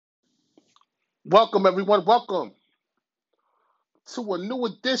Welcome, everyone. Welcome to a new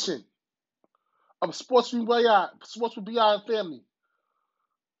edition of Sports with BI and Family.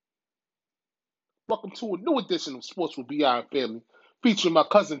 Welcome to a new edition of Sports with BI and Family, featuring my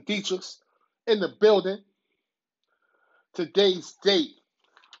cousin Dietrich in the building. Today's date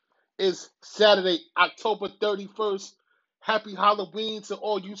is Saturday, October 31st. Happy Halloween to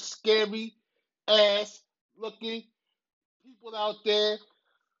all you scary ass looking people out there.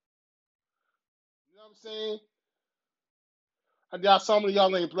 You know what I'm saying? And y'all, some of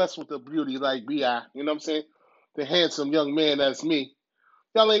y'all ain't blessed with the beauty like BI. You know what I'm saying? The handsome young man that's me.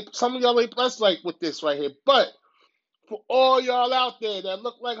 Some of y'all ain't blessed like with this right here. But for all y'all out there that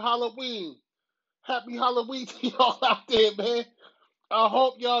look like Halloween, happy Halloween to y'all out there, man. I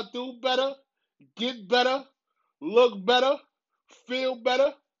hope y'all do better, get better, look better, feel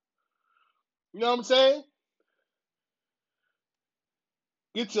better. You know what I'm saying?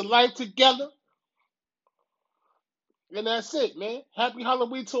 Get your life together. And that's it, man. Happy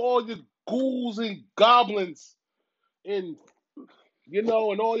Halloween to all your ghouls and goblins and and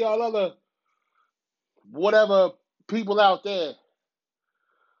all y'all other whatever people out there.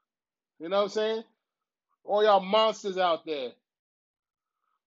 You know what I'm saying? All y'all monsters out there.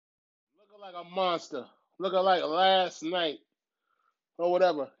 Looking like a monster. Looking like last night or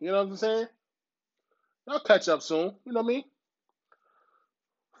whatever. You know what I'm saying? Y'all catch up soon. You know what I mean?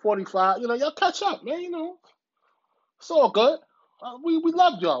 45. Y'all catch up, man. It's all good. We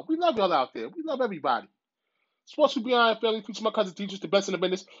love y'all. We love y'all out there. We love everybody. Sports with Beyond Family feature my cousin teachers, the best in the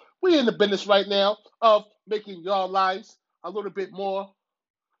business. We in the business right now of making y'all lives a little bit more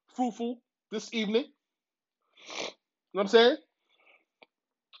fruitful this evening. You know what I'm saying?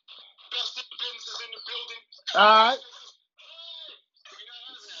 Best in the business is in the building. All right.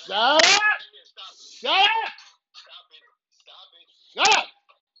 Shut up. Shut up. Shut up.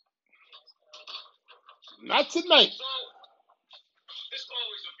 Not tonight. It's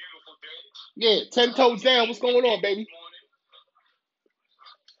always a beautiful day. Yeah, 10 toes down. What's going on, baby?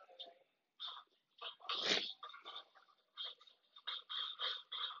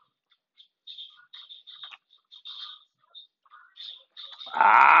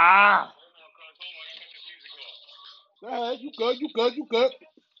 Ah. Go ahead. You good. You good. You good.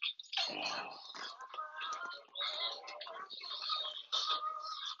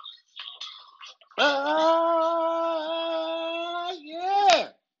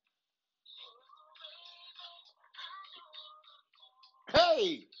 Yeah.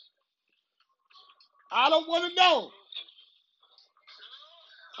 Hey, I don't want to know.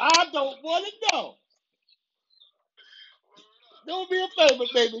 I don't want to know. Do me a favor,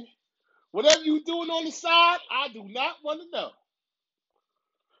 baby. Whatever you doing on the side, I do not want to know.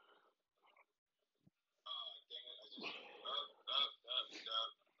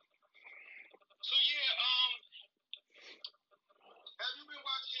 So yeah, have you been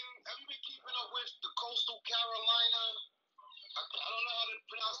keeping up with the Coastal Carolina? I don't know how to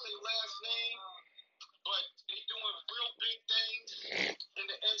pronounce their last name, but they doing real big things in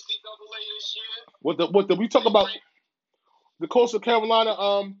the NCAA this year. What the we talk about the Coastal Carolina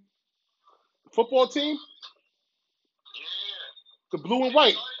football team? Yeah. The blue and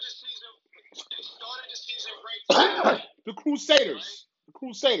white. They started the season ranked the Crusaders. Right? The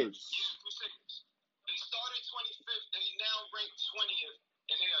Crusaders. Yeah, Crusaders. They started 25th. They now ranked 20th,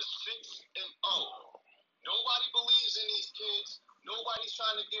 and they are 6-0. Nobody believes in these kids. Nobody's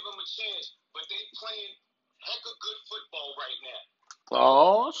trying to give them a chance, but they playing heck of good football right now.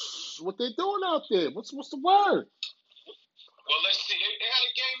 Oh, what they doing out there? What's the word? Well, let's see. They had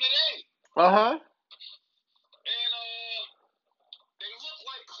a game today. Uh-huh. And they look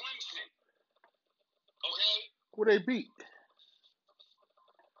like Clemson. Okay? Who they beat?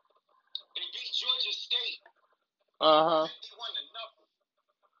 They beat Georgia State. Uh-huh. 51-0.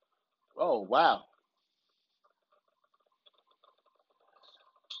 Oh, wow.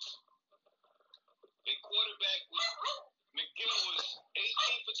 Their quarterback McGill was 18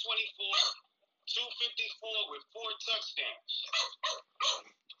 for 24, 254 with 4 touchdowns.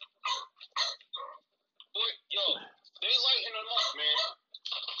 Boy, yo, they lighten them up, man.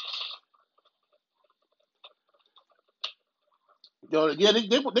 Yo, yeah,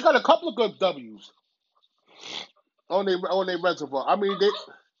 they got a couple of good W's on their reservoir. I mean, yeah.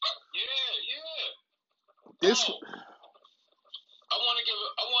 This. I want to give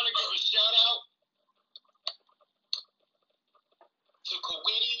a shout out to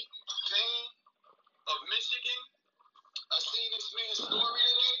Kawhi Payne of Michigan. I seen this man's story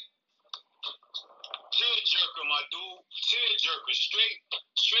today. Tearjerker, my dude. Tearjerker.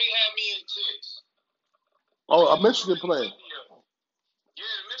 Straight had me in tears. Oh, a Michigan player. Yeah,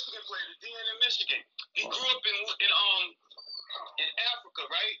 the Michigan player, the DN in Michigan. He grew up in Africa,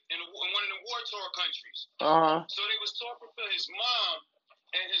 right? In one of the war-torn countries. So they was talking to his mom,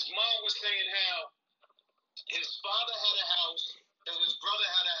 and his mom was saying how his father had a house and his brother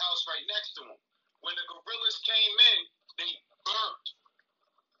had a house right next to him. When the guerrillas came in, they burnt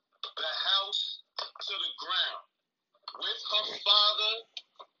the house to the ground with her father,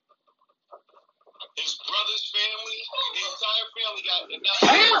 his brother's family, the entire family got burnt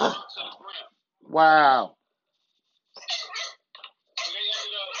to the ground. Wow. And they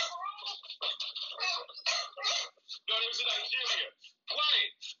ended up. No, they was in Nigeria.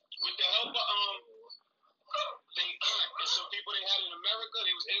 Quiet. With the help of they aunt and some people they had in America,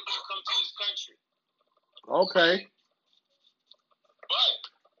 they was able to come to this country. Okay. But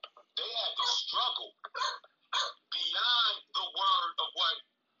they had to struggle beyond the word of what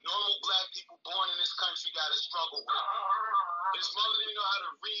normal black people born in this country got to struggle with. His mother didn't know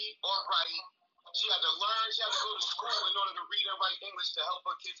how to read or write. She had to learn. She had to go to school in order to read and write English to help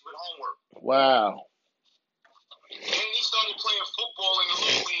her kids with homework. Wow. And he started playing football in the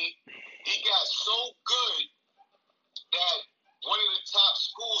Little League. He got so good that one of the top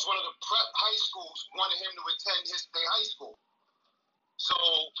schools, one of the prep high schools, wanted him to attend their high school. So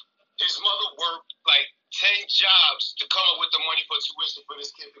his mother worked like 10 jobs to come up with the money for tuition for this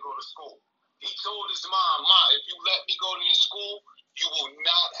kid to go to school. He told his mom, "Ma, if you let me go to this school, you will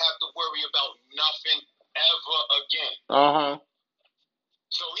not have to worry about nothing ever again."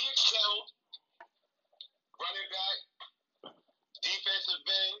 So he excelled, running back, defensive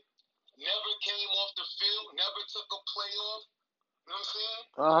end, never came off the field, never took a play off. You know what I'm saying?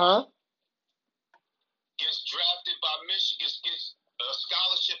 Gets drafted by Michigan, gets a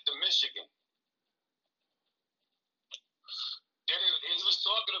scholarship to Michigan. Then he was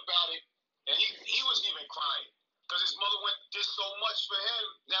talking about it, and he was even crying because his mother did so much for him.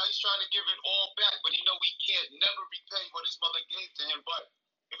 Now he's trying to give it all back, but he know he can't never repay what his mother gave to him. But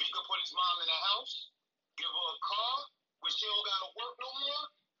if he could put his mom in a house, give her a car, where she don't gotta work no more,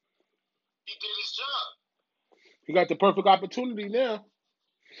 he did his job. He got the perfect opportunity now.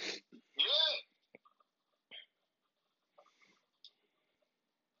 Yeah.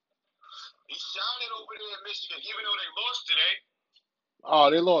 He's shining over there in Michigan, even though they lost today. Oh,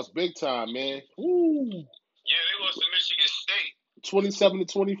 they lost big time, man. Woo. Yeah, they lost to Michigan State.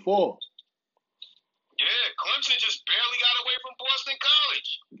 27-24. Yeah, Clemson just barely got away from Boston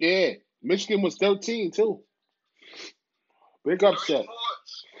College. Yeah, Michigan was 13 too. Big upset.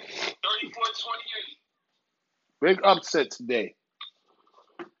 34-28. Big upset today.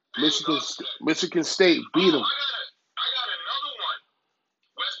 Michigan State beat them. I got another one.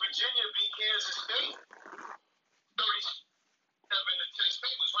 West Virginia beat Kansas State. 37-10.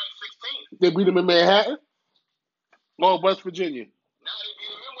 State was ranked 16th. They beat them in Manhattan? Oh, West Virginia. Now they beat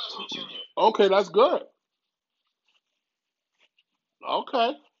them in West Virginia. Okay, that's good.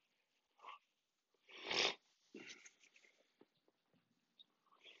 Okay.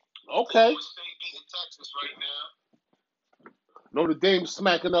 Okay. State beating Texas right now. Notre Dame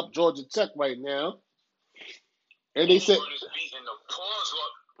smacking up Georgia Tech right now. And they said Auburn is beating the paws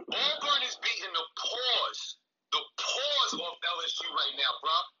off. Auburn is beating the paws off LSU right now,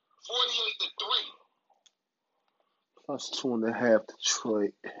 bro. 48-3. +2.5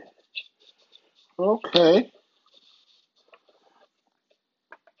 Detroit. Okay.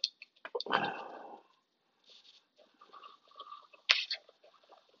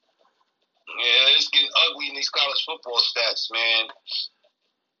 Yeah, it's getting ugly in these college football stats, man.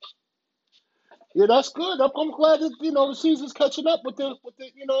 Yeah, that's good. I'm glad that the season's catching up with the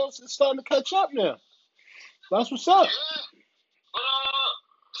it's starting to catch up now. That's what's up. Yeah. But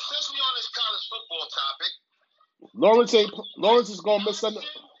since we on this college football topic, Lawrence is gonna miss something.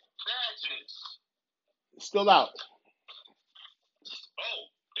 Badges. Still out. Oh,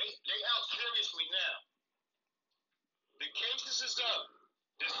 they out seriously now. The cases is up.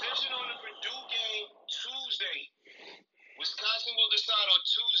 Decision on the Purdue game Tuesday. Wisconsin will decide on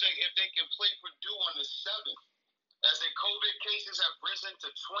Tuesday if they can play Purdue on the 7th, as their COVID cases have risen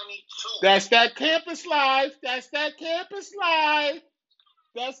to 22. That's that campus life. That's that campus life.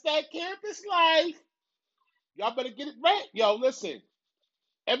 That's that campus life. Y'all better get it right. Yo, listen.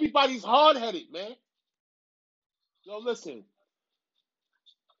 Everybody's hard-headed, man. Yo, listen.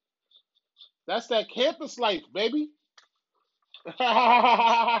 That's that campus life, baby.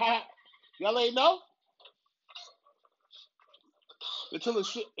 Y'all ain't know? Until the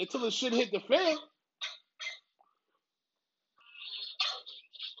shit hit the fan.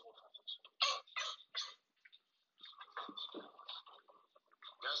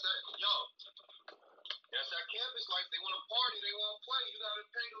 That's that campus life. They want to party, they want to play. You gotta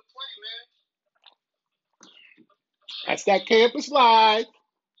pay to That's that campus life.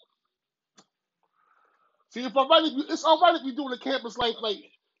 See, if it's all right if you doing the campus life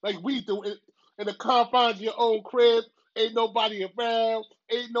like we do in the confines of your own crib. Ain't nobody around.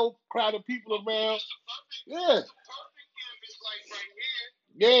 Ain't no crowd of people around. Yeah. It's a perfect campus life right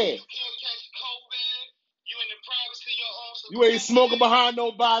here. Yeah. You can't catch COVID. You in the privacy of your own You ain't seclusion. smoking behind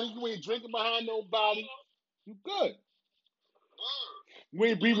nobody. You ain't drinking behind nobody. You good. Word.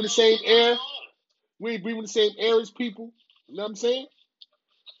 We ain't breathing the You same on your air. own. We ain't breathing the same air as people. You know what I'm saying?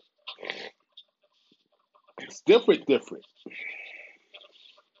 It's different. It hit different.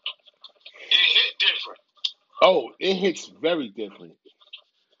 Oh, it hits very different.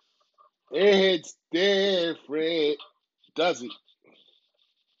 It hits different. Does it?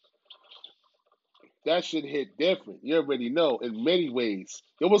 That should hit different. You already know in many ways.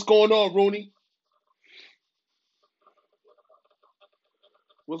 Yo, what's going on, Rooney?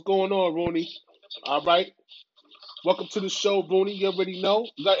 What's going on, Rooney? All right. Welcome to the show, Rooney. You already know.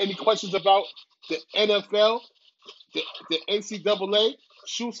 You got any questions about the NFL, the NCAA?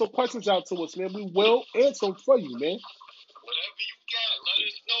 Shoot some questions out to us, man. We will answer them for you, man. Whatever you got, let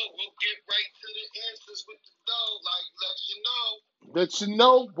us know. We'll get right to the answers with the dough. Like, let you know. Let you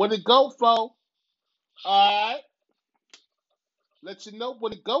know what it go for. All right. Let you know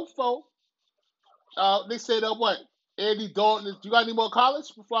what it go for. They said what? Andy Dalton. You got any more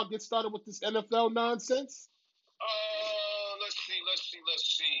college before I get started with this NFL nonsense? Let's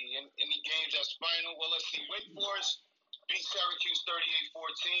see. Any games that's final? Well, let's see. Wake Forest beat Syracuse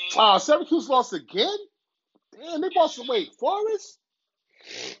 38-14. Syracuse lost again? Damn, they lost to Wake Forest?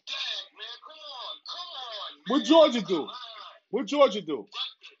 Dang, man, come on, man. What Georgia do? Come on. What Georgia do?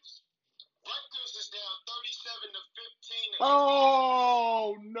 Rutgers is down 37-15.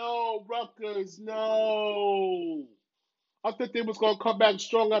 Oh, no, Rutgers, no. I thought they was going to come back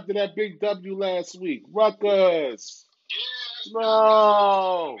strong after that big W last week. Rutgers. Yeah,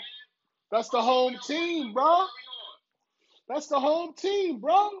 No. That's the home team, bro. That's the home team,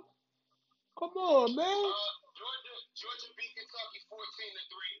 bro. Come on, man. Georgia beat Kentucky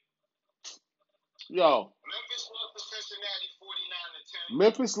 14-3. Yo. Memphis lost to Cincinnati 49-10.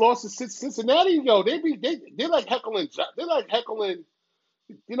 Memphis lost to Cincinnati. Yo, they like heckling. They like heckling.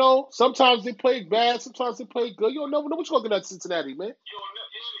 You know, sometimes they play bad, sometimes they play good. You don't know what you're going to get at Cincinnati, man. You don't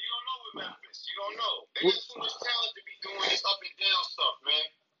know with Memphis. You don't know. They got too much talent to be doing this up and down stuff, man.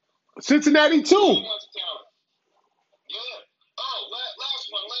 Cincinnati too. Yeah. Oh, last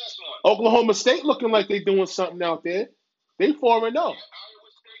one. Oklahoma State looking like they doing something out there. They 4-0. Iowa State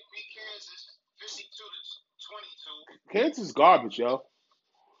beat Kansas 52-22. Kansas is garbage, yo.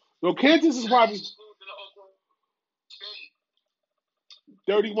 Yo, Kansas is probably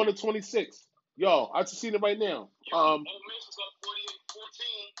 31-26. Yo, I just seen it right now. Ole Miss is up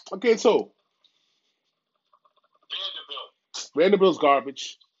 48-14. Against who? Vanderbilt's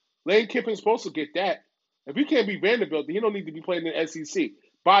garbage. Lane Kiffin's supposed to get that. If he can't beat Vanderbilt, then he don't need to be playing in the SEC.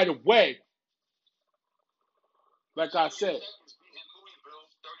 By the way, like I said, Louisville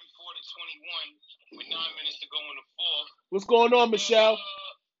 34-21 with 9 minutes to go in the fourth. What's going on, Michelle?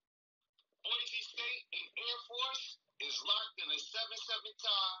 Boise State and Air Force is locked in a 7-7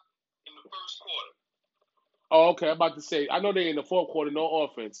 tie in the first quarter. Oh, okay. I'm about to say, I know they're in the fourth quarter, no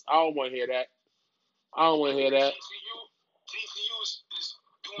offense. I don't want to hear that. TCU is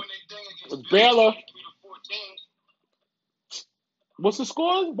doing their thing against Baylor. 23-14. What's the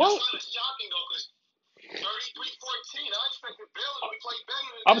score? What? That's kind of shocking, though, because 33-14. I expected Baylor to play better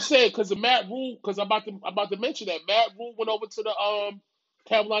than I'm that. saying because of Matt Rule, because I'm about to mention that Matt Rule went over to the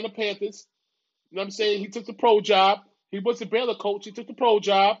Carolina Panthers. You know what I'm saying? He took the pro job. He was the Baylor coach. He took the pro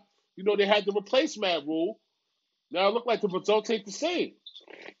job. You know, they had to replace Matt Rule. Now it looked like the result ain't the same.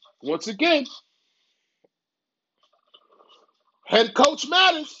 Once again, head coach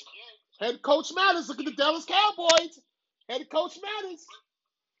matters. Head coach matters. Look at the Dallas Cowboys. Head coach matters.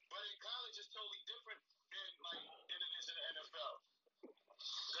 But in college, it's totally different than it is in the NFL.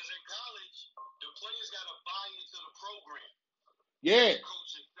 Because in college, the players got to buy into the program. Yeah. The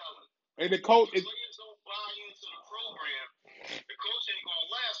coach is telling. And the coach. If players don't buy into the program, the coach ain't going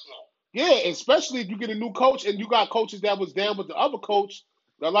to last long. Yeah, especially if you get a new coach and you got coaches that was down with the other coach,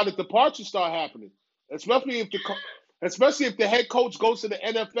 a lot of departures start happening. Especially if the head coach goes to the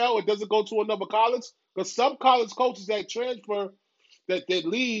NFL and doesn't go to another college. Because some college coaches that transfer, that they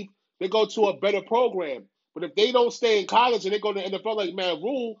leave, they go to a better program. But if they don't stay in college and they go to the NFL like Matt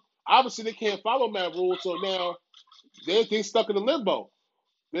Rule, obviously they can't follow Matt Rule. So now they're stuck in the limbo.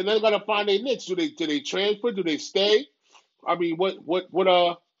 Then they got to find their niche. Do they transfer? Do they stay? I mean,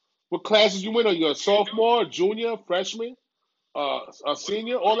 what classes you in? Are you a sophomore, junior, freshman, a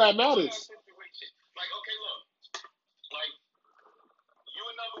senior? All that matters. Like, okay, look.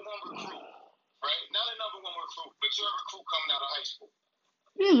 but you're a recruit coming out of high school.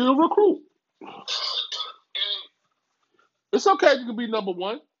 Yeah, you're a recruit. And It's okay. You can be number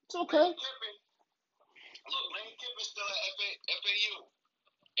one. It's okay. Lane Kiffin's still at FAU,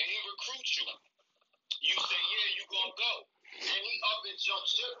 and he recruits you. You say, yeah, you gonna go. And he up and jump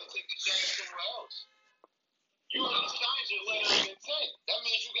ship and take the job somewhere else. You already signed your letter of intent. That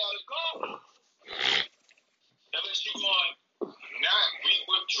means you gotta go. Unless you going not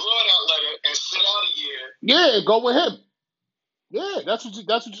withdraw that letter and sit out a year. Yeah, go with him. Yeah, that's what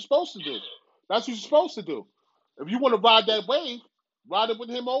you're supposed to do. That's what you're supposed to do. If you want to ride that wave, ride it with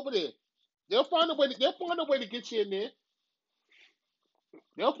him over there. They'll find a way to get you in there.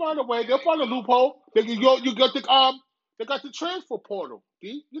 They'll find a way. They'll find a loophole. They got the transfer portal.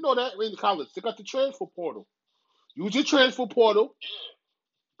 D? You know that in college. They got the transfer portal. Use your transfer portal. Yeah.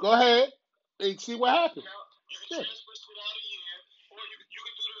 Go ahead and see what happens. You can transfer sit out a year, or you can do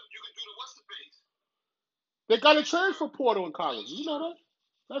the what's the base. They got a transfer portal in college. You know that?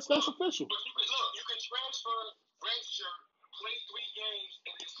 That's official. But you can transfer redshirt, play 3 games,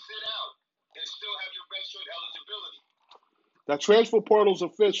 and then sit out and still have your redshirt eligibility. That transfer portal's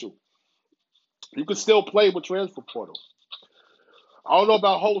official. You can still play with transfer portal. I don't know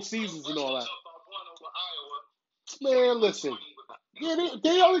about whole seasons and all that. Man, listen. Yeah,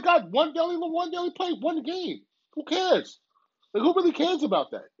 they only got one. They only played one game. Who cares? Like, who really cares about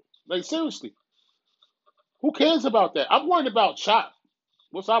that? Like, seriously. Who cares about that? I'm worried about Chop.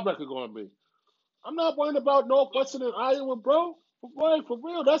 What's our record going to be? I'm not worried about Northwestern and Iowa, bro. For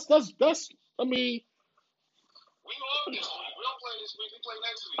real. That's. I mean. We don't play this week. We play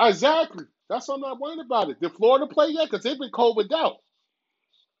next week. Exactly. That's why I'm not worried about it. Did Florida play yet? Because they've been COVID'd out.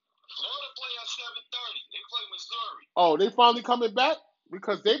 Florida play at 7:30. They play Missouri. Oh, they finally coming back?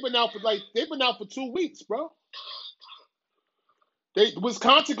 Because they've been out for 2 weeks, bro.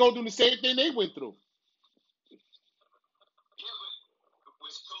 Wisconsin gonna do the same thing they went through. Yeah, but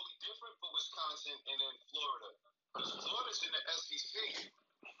it's totally different for Wisconsin and then Florida. Because Florida's in the SEC.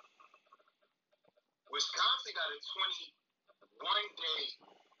 Wisconsin got a 21-day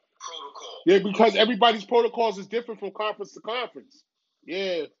protocol. Yeah, because everybody's protocols is different from conference to conference.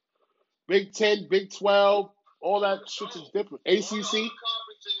 Yeah. Big 10, Big 12, all that shit is different. ACC. All the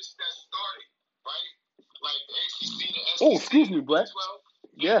conferences that started, right? Like the ACC, the SEC, oh, excuse me, Brett.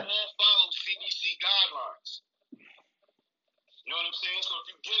 Yeah. They all follow CDC guidelines. You know what I'm saying? So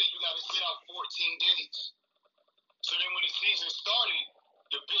if you get it, you got to sit out 14 days. So then when the season started,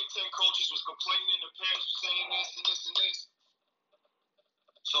 the Big Ten coaches was complaining, the parents were saying this and this and this.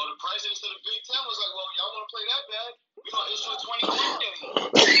 So the presidents of the Big Ten was like, well, y'all want to play that bad? We're going to issue a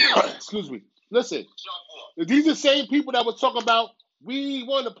 20-day. Excuse me. Listen, these are the same people that were talking about we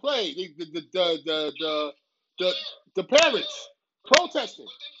want to play. The parents protesting.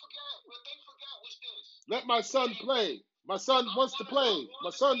 What they forgot was this. Let my son play. My son wants to play.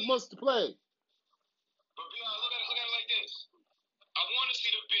 My son wants to play. But look at it like this. I want to see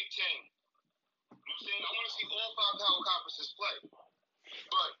the Big Ten. You know what I'm saying? I want to see all 5 power conferences play.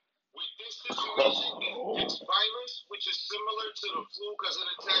 But with this situation, it's virus, which is similar to the flu because it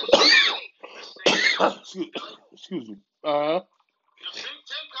attacks your body. Excuse me. The Big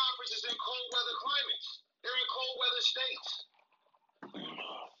Ten conference is in cold weather climates. They're in cold weather states.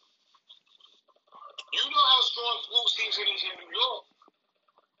 You know how strong flu season is in New York.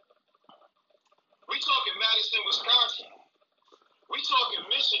 We talking Madison, Wisconsin. We talking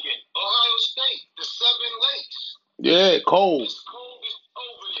Michigan, Ohio State, the 7 lakes. Yeah, cold. It's cold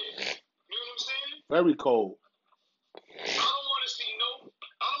over there. You know what I'm saying? Very cold. I don't want to see no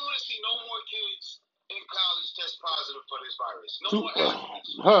more kids in college test positive for this virus. No more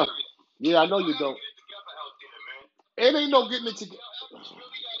athletes. Huh. Yeah, I know you don't. Get it together out there, man. It ain't no getting it together. Athletes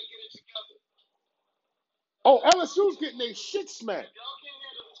really gotta get it together. Oh, LSU's getting their shit smacked. If y'all can't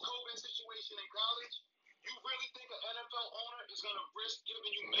handle this COVID situation in college, you really think an NFL owner is gonna risk giving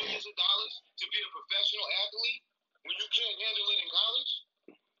you millions of dollars to be a professional athlete when you can't handle it in college?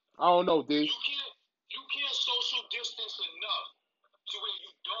 I don't know, D. You can't social distance enough to where you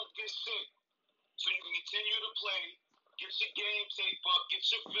don't get sick, so you can continue to play, get your game tape up, get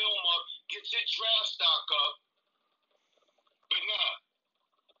your film up, get your draft stock up. But nah,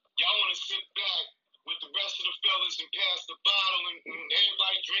 y'all want to sit back with the rest of the fellas and pass the bottle and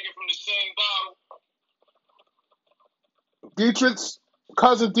everybody drinking from the same bottle.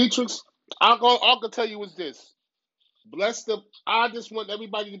 Cousin Dietrich's, all I can tell you is this. I just want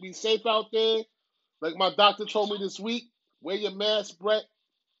everybody to be safe out there. Like my doctor told me this week, wear your mask, Brett.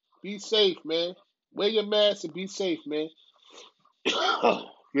 Be safe, man. Wear your mask and be safe, man.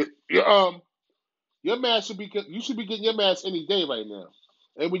 Your mask you should be getting your mask any day right now.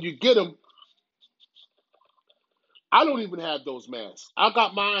 And when you get them, I don't even have those masks. I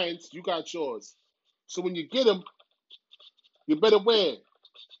got mine. You got yours. So when you get them, you better wear it.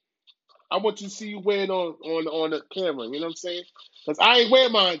 I want you to see you wear it on the camera. You know what I'm saying? Because I ain't wear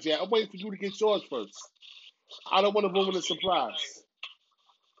mine yet. I'm waiting for you to get yours first. I don't want to ruin the surprise.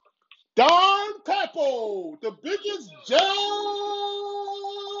 Don Capo, the biggest Joe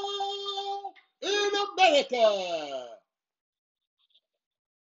in America.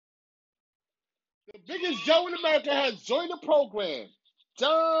 The biggest Joe in America has joined the program.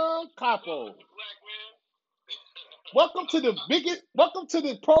 Don Capo. Welcome to the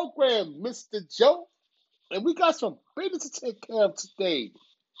program, Mr. Joe. And we got some business to take care of today.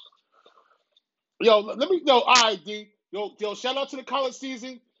 Yo, let me know. All right, D. Yo, shout out to the college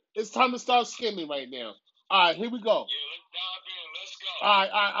season. It's time to start skimming right now. All right, here we go. Yeah, let's dive in. Let's go. All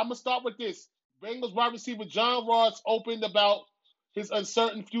right. I'm going to start with this. Bengals wide receiver John Ross opened about his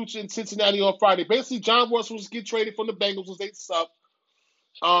uncertain future in Cincinnati on Friday. Basically, John Ross was get traded from the Bengals because they suck.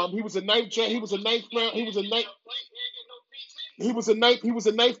 He was a ninth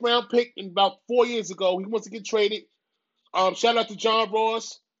round pick in about 4 years ago. He wants to get traded. Shout out to John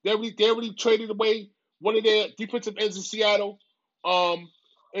Ross. They already traded away one of their defensive ends in Seattle.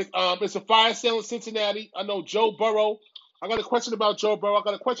 It's a fire sale in Cincinnati. I know Joe Burrow. I got a question about Joe Burrow. I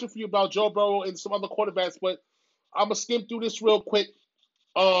got a question for you about Joe Burrow and some other quarterbacks, but I'm gonna skim through this real quick.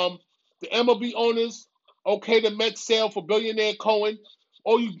 The MLB owners okay the Mets sale for billionaire Cohen.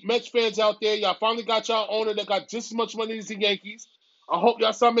 All you Mets fans out there, y'all finally got y'all owner that got just as much money as the Yankees. I hope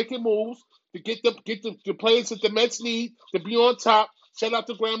y'all start making moves to get the players that the Mets need to be on top. Shout out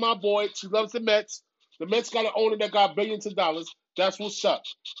to Grandma Boyd. She loves the Mets. The Mets got an owner that got billions of dollars. That's what's up.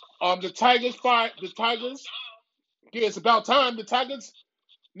 The Tigers. Yeah, it's about time. The Tigers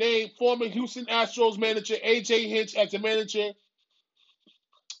named former Houston Astros manager A.J. Hinch as the manager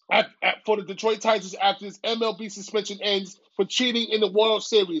for the Detroit Tigers after his MLB suspension ends for cheating in the World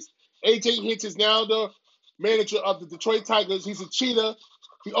Series. A.J. Hinch is now the manager of the Detroit Tigers. He's a cheater.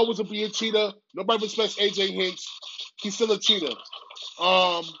 He always will be a cheater. Nobody respects A.J. Hinch. He's still a cheater.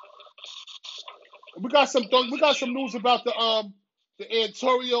 We got some news about the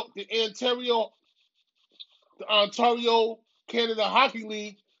Ontario Canada Hockey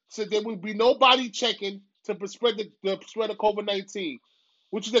League. Said there will be nobody checking to spread the spread of COVID-19.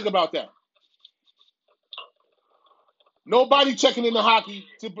 What you think about that? Nobody checking in the hockey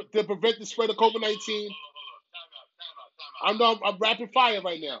to prevent the spread of COVID-19. Time I know I'm rapid fire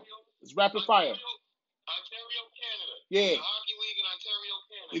right now. It's rapid fire. Ontario, Canada. Yeah. The hockey league in Ontario,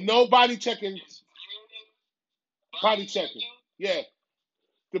 Canada. Nobody checking. It's union, Body checking. Yeah.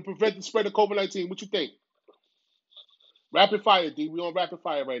 To prevent the spread of COVID-19. What you think? Rapid fire, D. We on rapid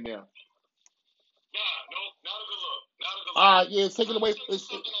fire right now. Nah, no, not a good look. Not a good look. Yeah, it's taken away. It's something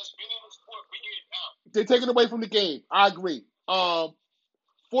that's been in the sport for years now. They're taking away from the game. I agree.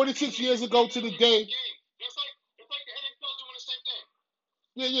 46 years ago to the day. It's like the NHL doing the same thing.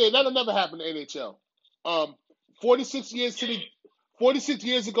 Yeah, that'll never happen in the NHL. 46 years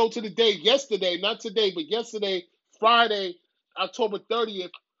ago to the day, yesterday, not today, but yesterday, Friday, October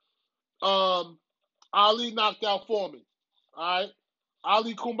 30th, Ali knocked out Foreman. All right?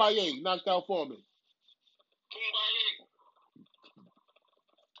 Ali Kumbaya knocked out Foreman.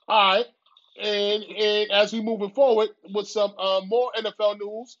 All right. And as we moving forward with some more NFL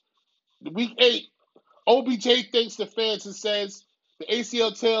news, week 8, OBJ thanks the fans and says the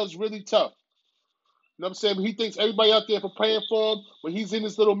ACL tear is really tough. You know what I'm saying? He thanks everybody out there for praying for him. When he's in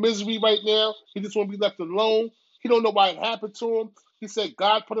this little misery right now, he just want to be left alone. He don't know why it happened to him. He said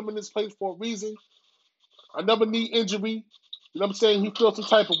God put him in this place for a reason. Another knee injury. You know what I'm saying? He feels some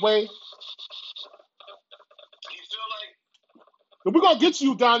type of way. You feel like But we're going to get to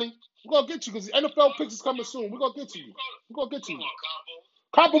you, Donnie. We're going to get you because the NFL picks is coming soon. We're going to get to you. We're going to get to you. come on,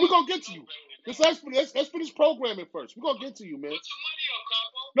 Capo. Capo, we're going to get to you. Let's finish programming first. We're going to get to you, man. Put your money up,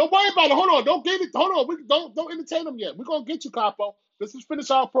 Capo. Don't worry about it. Hold on. Don't get it. Hold on. Don't entertain them yet. We're going to get you, Capo. Let's just finish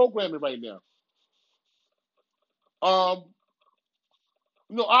our programming right now. Ali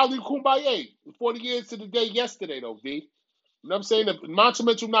Kumbaya, 40 years to the day yesterday, though, D. You know what I'm saying? The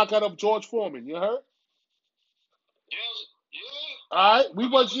monumental knockout of George Foreman. You heard? Yeah. All right. We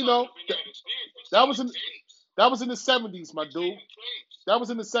was, that was in the 70s, my dude. That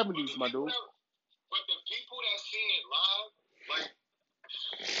was in the 70s, my dude. But the people that seen it live, like,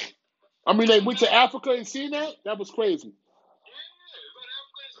 I mean, they went to Africa and seen that? That was crazy. yeah, but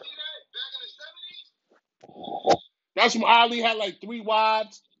Africa see that back in the 70s. That's when Ali had like 3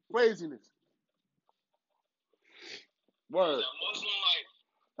 wives. Craziness. Word. That Muslim life.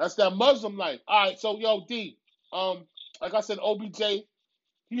 That's that Muslim life. All right, so yo, D. Like I said, OBJ,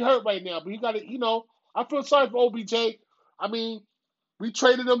 he hurt right now, but he got it. I feel sorry for OBJ. I mean, we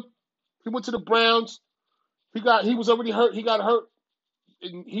traded him. He went to the Browns. He was already hurt. He got hurt.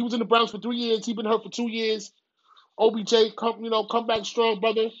 And he was in the Browns for 3 years. He's been hurt for 2 years. OBJ, come back strong,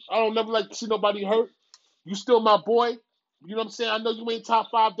 brother. I don't never like to see nobody hurt. You still my boy. You know what I'm saying? I know you ain't top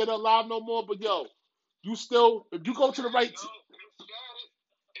 5 dead or alive no more, but yo, you still, if you go to the right. It's sad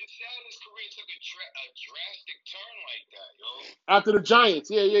his career took a drastic turn like that, yo. After the Giants,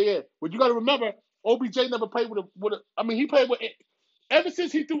 yeah. But you got to remember, OBJ never played with a. I mean, he played with. Ever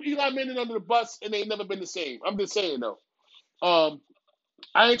since he threw Eli Manning under the bus, and they ain't never been the same. I'm just saying though.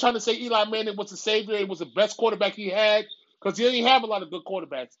 I ain't trying to say Eli Manning was the savior and was the best quarterback he had, because he didn't have a lot of good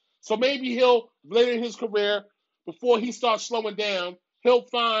quarterbacks. So maybe he'll later in his career, before he starts slowing down, he'll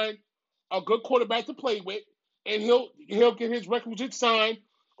find a good quarterback to play with, and he'll get his requisite sign,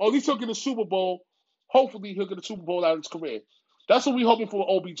 or at least he'll get a Super Bowl. Hopefully, he'll get a Super Bowl out of his career. That's what we're hoping for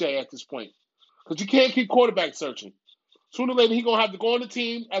OBJ at this point, because you can't keep quarterback searching. Sooner or later, he's gonna have to go on the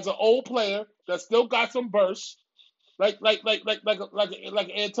team as an old player that still got some bursts, like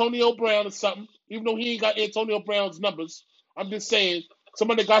Antonio Brown or something. Even though he ain't got Antonio Brown's numbers, I'm just saying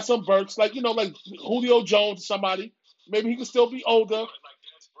somebody that got some bursts, like Julio Jones or somebody. Maybe he can still be older,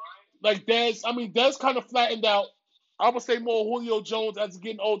 like Dez. I mean, Dez kind of flattened out. I would say more Julio Jones as he's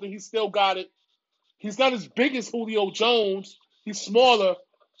getting older. He still got it. He's not as big as Julio Jones. He's smaller.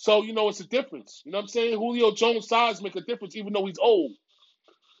 So, it's a difference. You know what I'm saying? Julio Jones' size make a difference even though he's old. You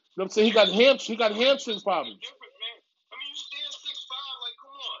know what I'm saying? He got hamstring problems. I mean, you stand 6'5", like,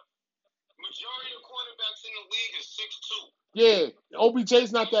 come on. Majority of quarterbacks in the league is 6'2". Yeah,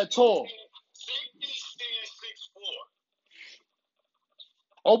 OBJ's not that tall. Safety stands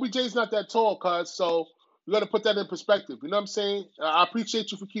 6'4". OBJ's not that tall, cuz, so you got to put that in perspective. You know what I'm saying? I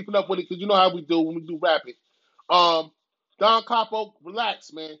appreciate you for keeping up with it, because you know how we do when we do rapid. Don Capo,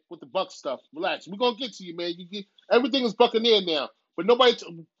 relax, man, with the Buck stuff. Relax. We're gonna get to you, man. Everything is Buccaneer now, but nobody.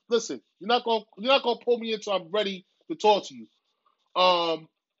 Listen, you're not gonna pull me until I'm ready to talk to you.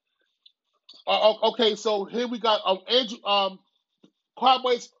 Okay, so here we got Andrew.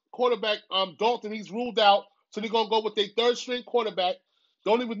 Cowboys quarterback Dalton. He's ruled out, so they're gonna go with their third string quarterback.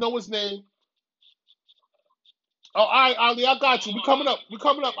 Don't even know his name. Oh, all right, Ali, I got you. We coming up,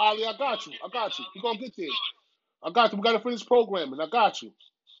 Ali. I got you. We're gonna get there. I got you. We gotta finish programming. I got you.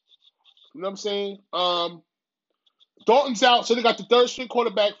 You know what I'm saying? Dalton's out, so they got the third string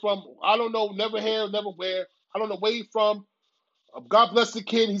quarterback from, I don't know, never here, never where. I don't know where he's from. God bless the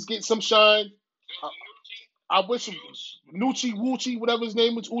kid. He's getting some shine. I wish him Nucci Wucci, whatever his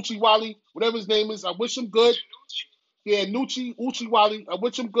name is, Uchi Wally, whatever his name is. I wish him good. Yeah, Nucci Uchi Wally. I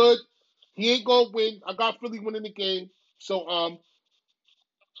wish him good. He ain't gonna win. I got Philly winning the game. So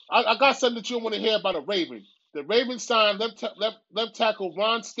I got something that you don't want to hear about a Raven. The Ravens signed left tackle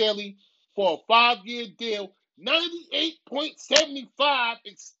Ron Staley for a 5-year deal, 98.75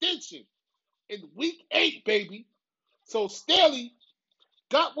 extension in week 8, baby. So Staley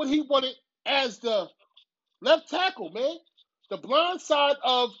got what he wanted as the left tackle, man. The blind side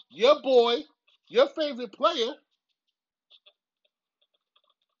of your boy, your favorite player.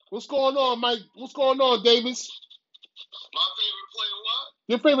 What's going on, Mike? What's going on, Davis? My favorite player what?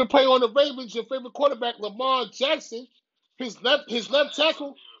 Your favorite player on the Ravens, your favorite quarterback, Lamar Jackson. His left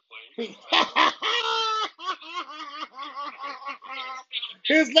tackle. His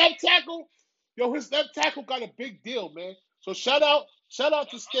left tackle. His left tackle got a big deal, man. So shout out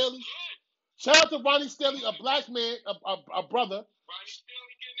to Staley. Shout out to Ronnie Staley, a black man, a brother.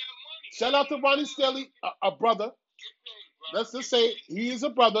 Shout out to Ronnie Staley, a brother. Let's just say he is a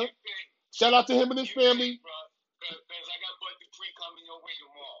brother. Shout out to him and his family.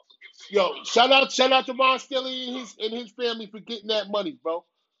 Yo, shout out to Ron Staley and his family for getting that money, bro.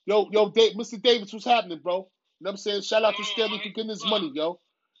 Yo, Mr. Davis, what's happening, bro? You know what I'm saying? Shout out to Staley for getting his money, yo. You know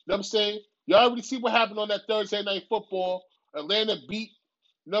what I'm saying? Y'all already see what happened on that Thursday night football. Atlanta beat,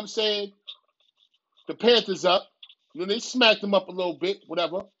 you know what I'm saying, the Panthers up. They smacked them up a little bit,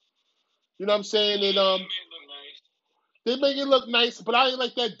 whatever. You know what I'm saying? And they make it look nice, but I ain't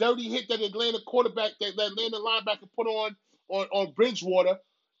like that dirty hit that Atlanta quarterback, that Atlanta linebacker put on Bridgewater.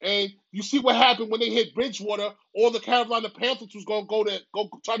 And you see what happened when they hit Bridgewater. All the Carolina Panthers was gonna go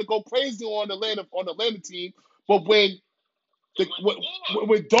try to go crazy on the Atlanta team. But when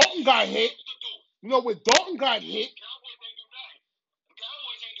Dalton got hit,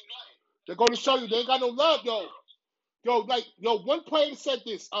 they're gonna show you they ain't got no love, one player said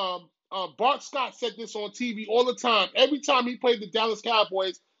this. Bart Scott said this on TV all the time. Every time he played the Dallas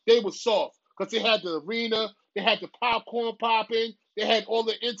Cowboys, they were soft because they had the arena, they had the popcorn popping, they had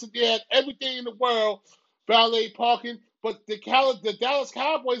they had everything in the world, valet parking. But the Dallas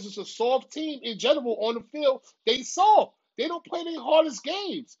Cowboys is a soft team in general on the field. They soft. They don't play their hardest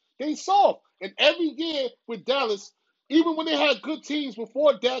games. They soft. And every year with Dallas, even when they had good teams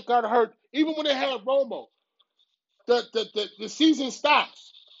before Dak got hurt, even when they had Romo, the season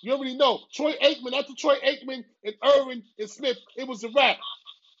stops. You already know. Troy Aikman, after Troy Aikman and Irvin and Smith, it was a wrap.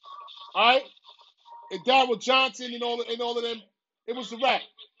 All right? And Darryl Johnson and all of them, it was a wrap.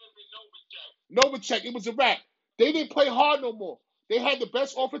 Novacek, it was a wrap. They didn't play hard no more. They had the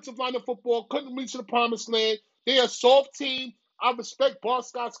best offensive line of football, couldn't reach the promised land. They're a soft team. I respect Bart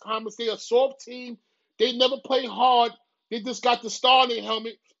Scott's comments. They're a soft team. They never play hard. They just got the star in their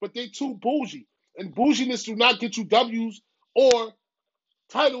helmet, but they too bougie. And bouginess do not get you W's or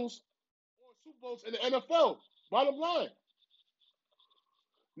titles or Super Bowls in the NFL. Bottom line.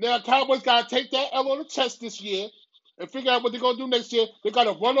 Now Cowboys gotta take that L on the chest this year and figure out what they're gonna do next year. They got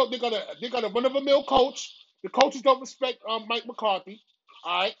a run of a mill coach. The coaches don't respect Mike McCarthy.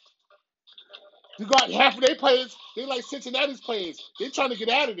 All right. You got half of their players, they like Cincinnati's players. They're trying to get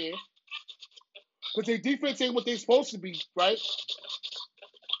out of there. Because their defense ain't what they're supposed to be, right?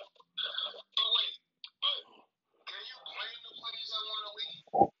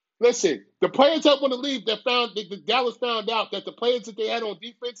 Listen, the players that want to leave, the Dallas found out that the players that they had on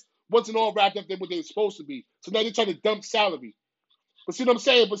defense wasn't all wrapped up in what they were supposed to be. So now they're trying to dump salary. But see what I'm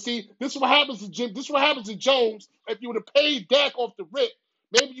saying? But see, this is what happens to Jim. This is what happens to Jones. If you would have paid Dak off the rip,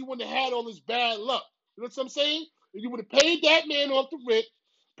 maybe you wouldn't have had all this bad luck. You know what I'm saying? If you would have paid that man off the rip,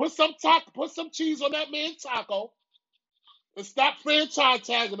 put some cheese on that man's taco, and stop franchise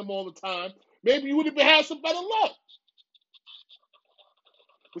tagging him all the time, maybe you would have had some better luck.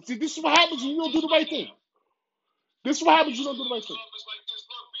 But see, this is what happens when you don't do the right thing. This is what happens when you don't do the right thing.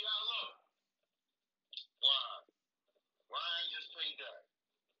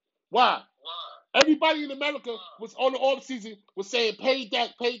 Why? Everybody in America was on the offseason was saying, pay Dak,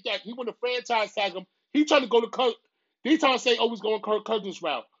 pay Dak. He want to franchise tag him. He trying to go to Kirk. They trying to say, oh, he's going Kirk Cousins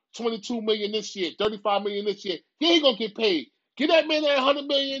route. $22 million this year, $35 million this year. He ain't gonna get paid. Get that man that $100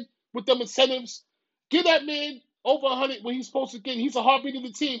 million with them incentives. Get that man over 100 when he's supposed to get. He's a heartbeat of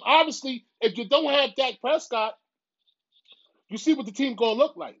the team. Obviously, if you don't have Dak Prescott, you see what the team gonna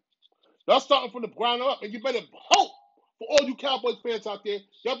look like. Y'all starting from the ground up, and you better hope for all you Cowboys fans out there.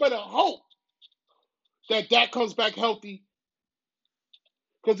 Y'all better hope that Dak comes back healthy.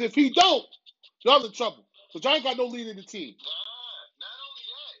 Because if he don't, y'all in trouble. Because y'all ain't got no lead in the team. Not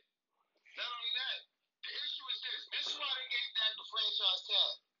only that. The issue is this. This is why they gave Dak the franchise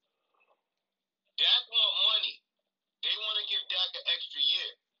tag. Dak want money. They want to give Dak an extra year.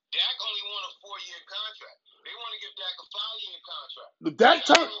 Dak only want a 4-year contract. They want to give Dak a 5-year contract.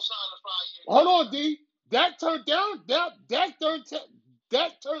 Hold on, D. Dak turned down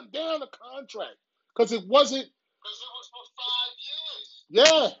a contract because it wasn't. Because it was for 5 years.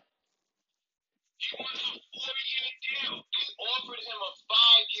 Yeah. He wanted a 4-year deal. They offered him a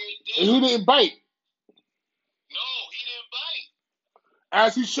 5-year deal. And he didn't bite. No, he didn't bite.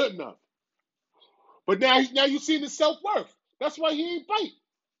 As he shouldn't have. But now you see his self-worth. That's why he ain't bite.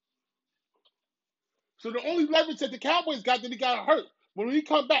 So the only leverage that the Cowboys got, that he got hurt. When he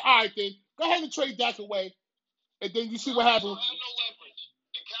come back, all right, then go ahead and trade Dak away, and then you see what happens. They don't have no leverage.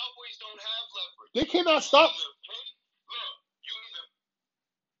 The Cowboys don't have leverage. They cannot stop. You either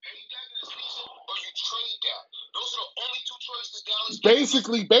pay Dak in the season or you trade Dak. Those are the only two choices Dallas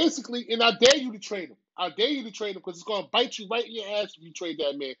gets. Basically, and I dare you to trade him. I dare you to trade him because it's gonna bite you right in your ass if you trade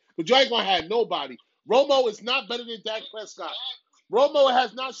that man. But you ain't gonna have nobody. Romo is not better than Dak Prescott. Romo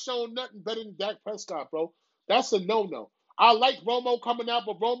has not shown nothing better than Dak Prescott, bro. That's a no-no. I like Romo coming out,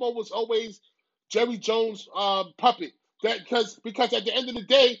 but Romo was always Jerry Jones' puppet. Because at the end of the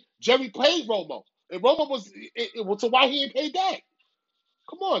day, Jerry paid Romo, and Romo was so why he ain't paid Dak?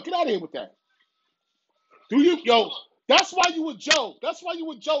 Come on, get out of here with that. That's why you with Joe. That's why you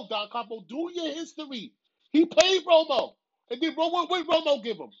with Joe, Don Capo. Do your history. He paid Romo, and then what did Romo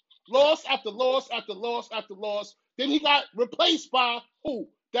give him? Loss after loss after loss after loss. Then he got replaced by who?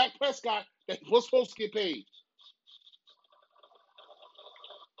 Dak Prescott, that was supposed to get paid.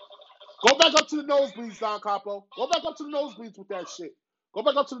 Go back up to the nosebleeds, Don Capo. Go back up to the nosebleeds with that shit. Go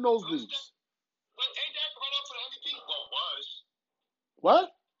back up to the nosebleeds. But ain't Dak run up for the MVP? Well, was.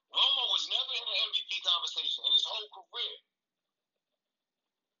 What? Romo was never in the MVP conversation in his whole career.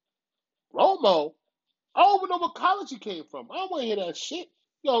 Romo? I don't even know what college he came from. I don't want to hear that shit.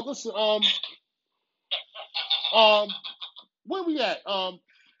 Yo, listen, where we at?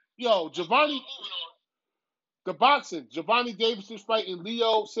 Giovanni, the boxing. Giovanni Davis is fighting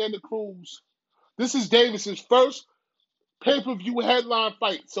Leo Santa Cruz. This is Davis's first pay-per-view headline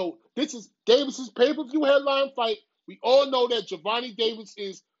fight. So this is Davis's pay-per-view headline fight We all know that Gervonta Davis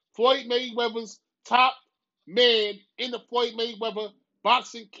is Floyd Mayweather's top man in the Floyd Mayweather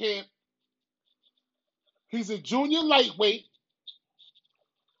boxing camp. He's a junior lightweight.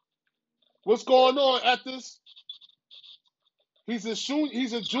 What's going on at this? He's a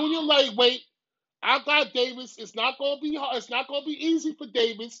junior lightweight. I got Davis. It's not gonna be hard. It's not gonna be easy for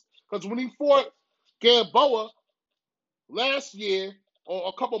Davis because when he fought Gamboa last year or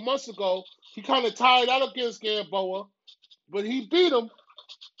a couple months ago, he kind of tired out against Gamboa, but he beat him.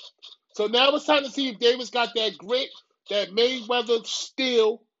 So now it's time to see if Davis got that grit, that Mayweather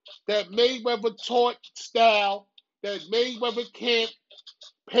steel, that Mayweather taught style, that Mayweather camp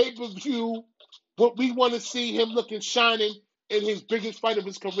pay-per-view, what we want to see him looking shining in his biggest fight of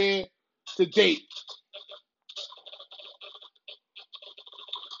his career to date.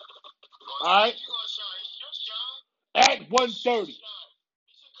 All right? At 130.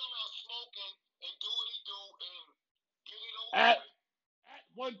 At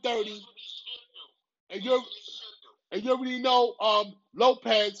 130. And you already know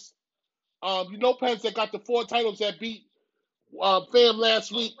Lopez. Lopez that got the 4 titles that beat Fam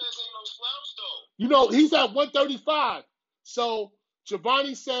last week. He's at 135. So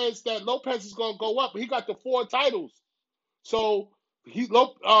Giovanni says that Lopez is going to go up, but he got the 4 titles. So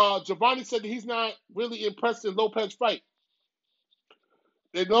Giovanni said that he's not really impressed in Lopez's fight.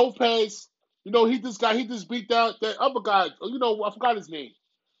 And Lopez, he just beat down that other guy. I forgot his name.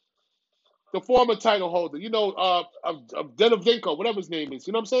 The former title holder. Denovenko, whatever his name is.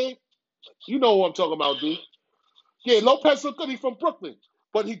 You know what I'm saying? You know who I'm talking about, dude. Yeah, Lopez looked good. He's from Brooklyn.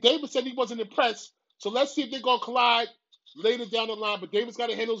 But Davis said he wasn't impressed. So let's see if they're going to collide later down the line. But Davis got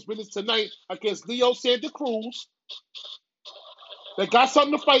to handle his business tonight against Leo Santa Cruz. They got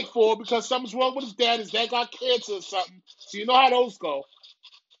something to fight for because something's wrong with his dad. His dad got cancer or something. So you know how those go.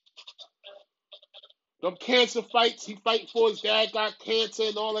 Them cancer fights, he fight for his dad got cancer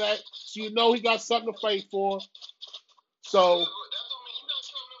and all of that. So you know he got something to fight for. So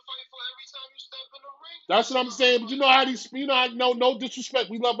that's what I'm saying. But no disrespect.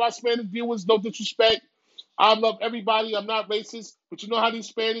 We love our Spanish viewers, no disrespect. I love everybody. I'm not racist. But you know how these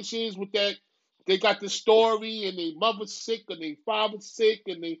Spanish is with that. They got the story and their mother's sick and their father's sick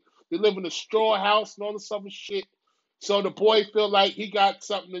and they live in a straw house and all this other shit. So the boy feel like he got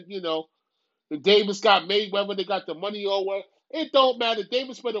something that, the Davis got Mayweather, they got the money over. It don't matter.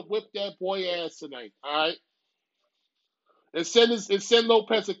 Davis better whip that boy ass tonight, all right? And send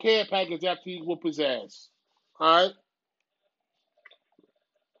Lopez a care package after he whoop his ass. All right?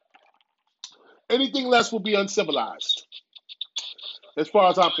 Anything less will be uncivilized, as far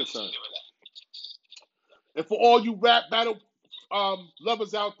as I'm concerned. And for all you rap battle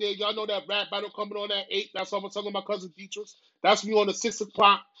lovers out there, y'all know that rap battle coming on at 8. That's what I'm talking about, my cousin Dietrich. That's me on the 6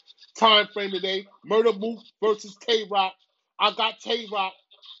 o'clock time frame today. Murder Mook versus Tay-Rock. I got Tay-Rock.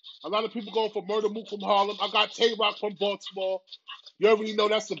 A lot of people going for Murder Mook from Harlem. I got Tay-Rock from Baltimore. You already know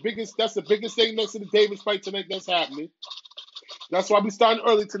that's the biggest thing next to the Davis fight tonight that's happening. That's why we starting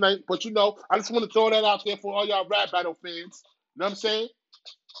early tonight. But I just want to throw that out there for all y'all rap battle fans. You know what I'm saying?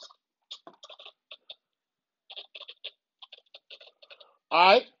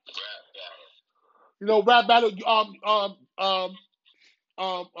 All right. Rap battle.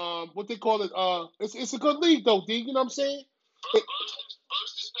 What they call it? It's a good league though, D. You know what I'm saying?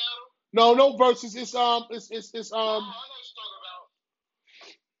 Versus battle? No versus. It's I know what you're talking about.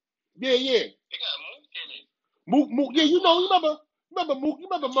 Yeah. They got Mook in it. Mook. Yeah, you remember Mook? You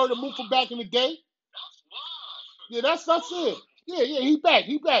remember Murder Mook from back in the day? That's live. Yeah, that's it. Yeah, he back.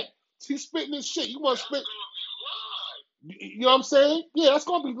 He's spitting his shit. You want to spit? You know what I'm saying? Yeah, that's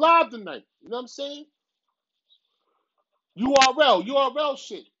gonna be live tonight. You know what I'm saying? URL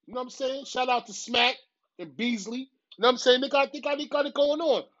shit. You know what I'm saying? Shout out to Smack and Beasley. You know what I'm saying? They got it going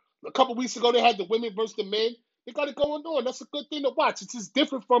on. A couple weeks ago they had the women versus the men. They got it going on. That's a good thing to watch. It's just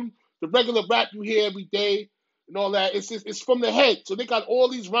different from the regular rap you hear every day and all that. It's from the head. So they got all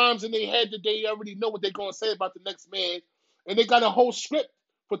these rhymes in their head that they already know what they're gonna say about the next man. And they got a whole script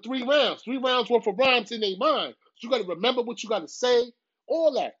for 3 rounds. 3 rounds worth of rhymes in their mind. So you gotta remember what you gotta say,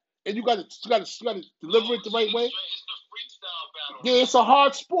 all that. And you gotta deliver it the right way. Yeah, it's a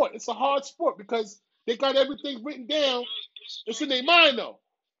hard sport. It's a hard sport because they got everything written down. It's in their mind, though.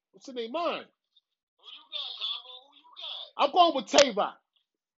 It's in their mind. Who you got, Gabo? Who you got? I'm going with Tay-Rock.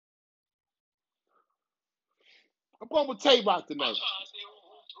 I'm going with Tay-Rock tonight. I'm trying to see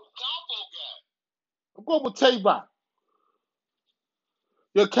who Gabo got. I'm going with Tay-Rock.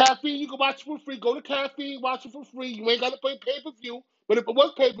 Your Caffeine, you can watch it for free. Go to Caffeine, watch it for free. You ain't got to pay pay-per-view. But if it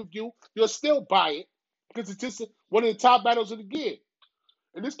was pay-per-view, you'll still buy it because it's just one of the top battles of the year.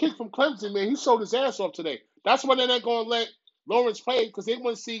 And this kid from Clemson, man, he showed his ass off today. That's why they're not going to let Lawrence play because they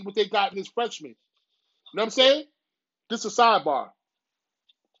want to see what they got in this freshman. You know what I'm saying? This is a sidebar.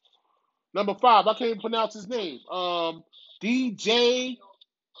 Number 5, I can't even pronounce his name. DJ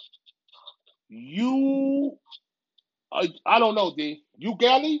U. I don't know, D.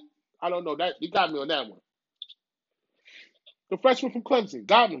 Ugali? I don't know. That he got me on that one. The freshman from Clemson.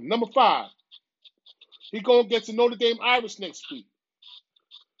 Got me. Number 5. He going to get to Notre Dame Irish next week.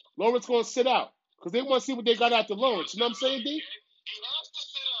 Lawrence going to sit out because they want to see what they got after Lawrence. You know what I'm saying, D? He has to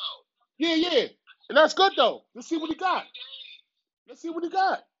sit out. Yeah. And that's good, though. Let's see what he got. Let's see what he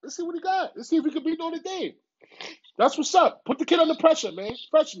got. Let's see if he can beat Notre Dame. That's what's up. Put the kid under pressure, man.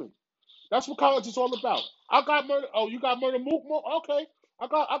 Freshman. That's what college is all about. I got murder. Oh, you got murder Mook? Okay. I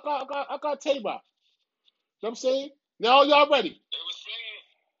got Tay-Rock. You know what I'm saying? Now y'all ready. They were saying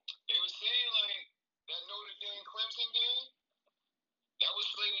like that Notre Dame Clemson game, that was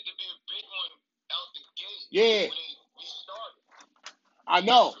slated to be a big one out the gate. Yeah. When we started. I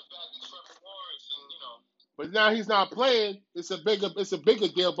know. Back to Trevor Lawrence and, you know. But now he's not playing. It's a bigger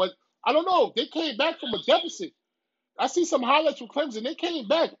deal. But I don't know. They came back from a deficit. I see some highlights from Clemson. They came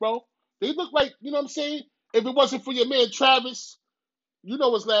back, bro. They look like, you know what I'm saying? If it wasn't for your man Travis, you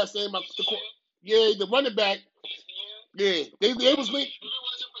know his last name. Yeah, the running back. Yeah, they was leaning.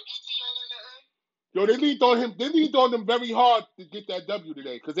 Yo, they leaned on him. They leaned on them very hard to get that W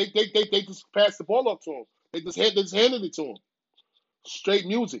today because they just passed the ball up to him. They just handed it to him. Straight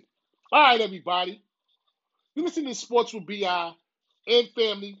music. All right, everybody. You listen to Sports with B.I. and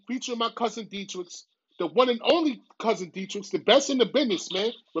Family, featuring my cousin Dietrich, the one and only cousin Dietrich, the best in the business,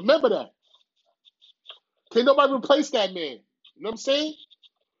 man. Remember that. Can't nobody replace that man. You know what I'm saying?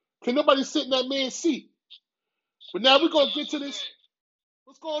 Can't nobody sit in that man's seat. But now we're going to get to this.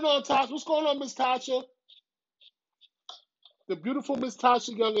 What's going on, Tasha? What's going on, Miss Tasha? The beautiful Miss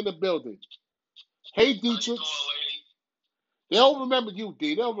Tasha Young in the building. Hey, Dietrich. They don't remember you,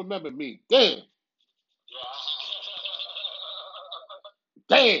 D. They don't remember me. Damn.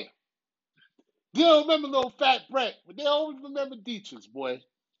 Damn. They don't remember little fat Brett, but they always remember Dietrich, boy.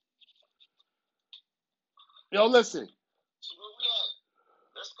 Yo, listen. So where we at?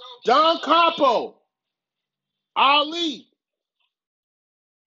 Let's go. John Capo. Ali.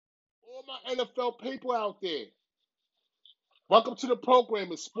 All my NFL people out there. Welcome to the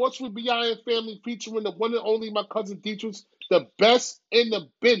program. It's Sports with B.I. and Family, featuring the one and only my cousin Dietrich, the best in the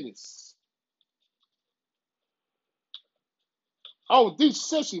business. Oh, this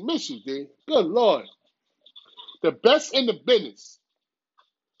says she miss you, dude. Good Lord. The best in the business.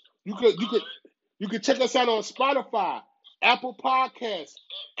 You could check us out on Spotify, Apple Podcasts,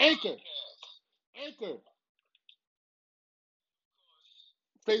 Anchor,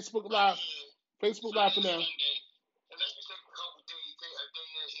 Facebook Live for now. Unless we take a couple days, a day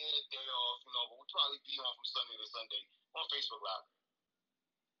here, a day off, you know, but we'll probably be on from Sunday to Sunday on Facebook Live.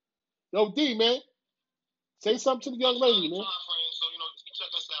 Yo, D, man. Say something to the young lady, man. So, you know, check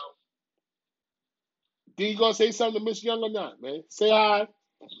us out. D, you gonna say something to Miss Young or not, man? Say hi.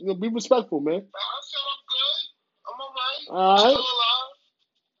 You know, be respectful, man. I said I'm good. I'm all right. All right. Still alive.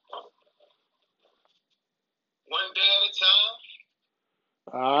 One day at a time.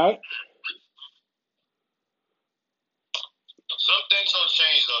 All right. Some things don't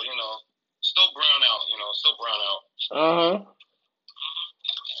change, though, you know. Still brown out.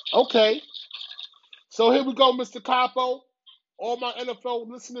 Okay. So here we go, Mr. Capo. All my NFL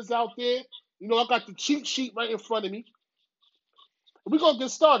listeners out there, you know, I got the cheat sheet right in front of me. We're going to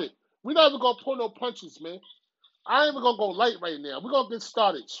get started. We're not even going to pull no punches, man. I ain't even going to go light right now. We're going to get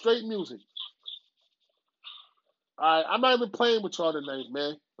started. Straight music. All right, I'm not even playing with y'all tonight,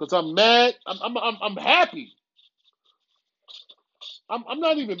 man, because I'm mad. I'm happy. I'm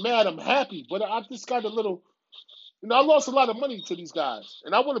not even mad. I'm happy, but I just got a little. You know, I lost a lot of money to these guys,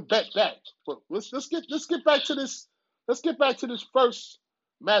 and I want to bet back. But let's get back to this. Let's get back to this first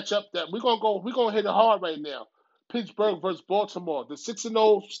matchup that we're gonna hit it hard right now. Pittsburgh versus Baltimore. The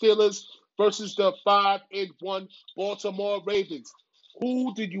 6-0 Steelers versus the 5-1 Baltimore Ravens.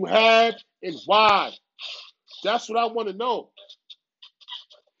 Who did you have and why? That's what I want to know.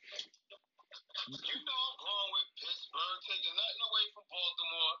 You know I'm going with Pittsburgh, taking nothing away from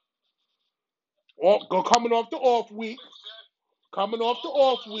Baltimore. Coming off the off week. One thing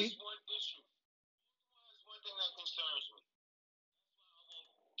that concerns me.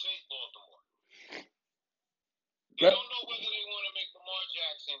 Take Baltimore. They don't know whether they want to make Lamar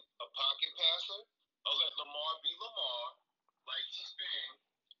Jackson a pocket passer or let Lamar be Lamar, like he's been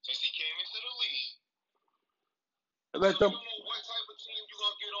since he came into the league. You don't know what type of team you're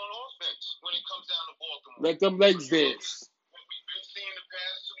going to get on offense when it comes down to Baltimore. Let them legs dance. What we've been seeing the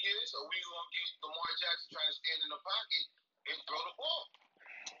past 2 years, or we going to get Lamar Jackson trying to stand in the pocket and throw the ball.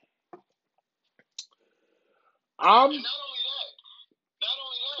 And not only that,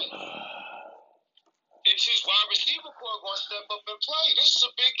 it's his wide receiver core going to step up and play. This is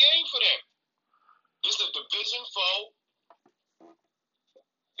a big game for them. This is a division foe.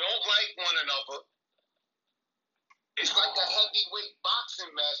 Don't like one another. It's like a heavyweight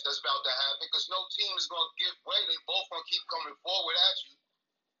boxing match that's about to happen because no team is going to give way. They both going to keep coming forward at you.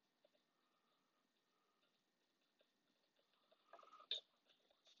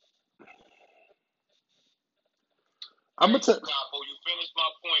 I'm gonna tell Capo, you finished my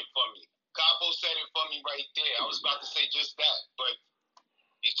point for me. Capo said it for me right there. I was about to say just that, but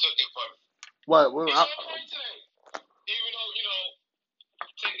he took it from me. What? He's on point today. Even though,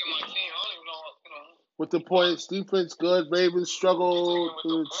 taking my team, I don't even know, With the points, defense good. Ravens struggled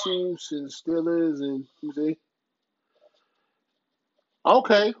through the Chiefs and Steelers, and you see.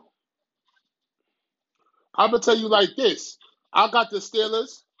 Okay, I'm gonna tell you like this. I got the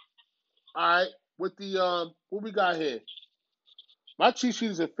Steelers. All right, with the what we got here? My cheat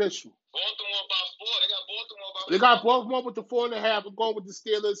sheet is official. Baltimore by 4. They got Baltimore by 4. They got Baltimore with the 4.5. I'm going with the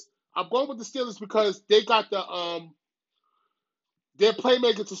Steelers. I'm going with the Steelers because they got their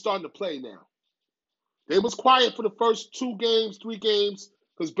playmakers are starting to play now. They was quiet for the first 2 games, 3 games,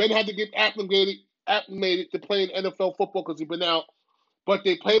 because Ben had to get acclimated to playing NFL football because he's been out. But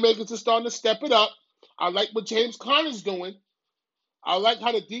their playmakers are starting to step it up. I like what James Conner's doing. I like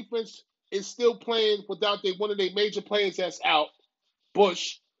how the defense is still playing without one of their major players that's out,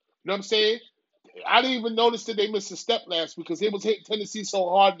 Bush. You know what I'm saying? I didn't even notice that they missed a step last week because they was hitting Tennessee so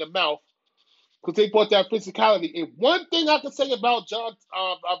hard in the mouth because they brought that physicality. And one thing I can say about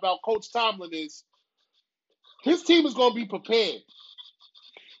about Coach Tomlin is his team is going to be prepared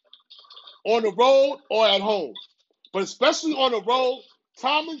on the road or at home. But especially on the road,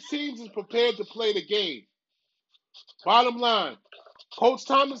 Tomlin's team is prepared to play the game. Bottom line, Coach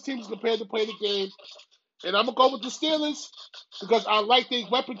Tomlin's team is prepared to play the game. And I'm going to go with the Steelers because I like their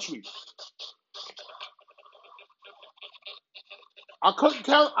weaponry. I couldn't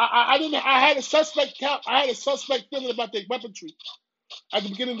count. I didn't. I had a suspect count. I had a suspect feeling about their weaponry at the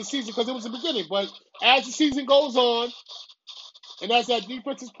beginning of the season because it was the beginning. But as the season goes on, and as that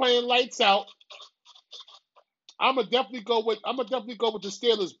defense is playing lights out, I'm gonna definitely go with the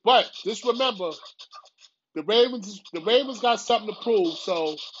Steelers. But just remember, the Ravens got something to prove.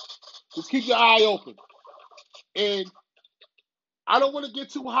 So just keep your eye open. And I don't want to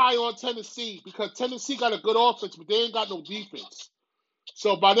get too high on Tennessee because Tennessee got a good offense, but they ain't got no defense.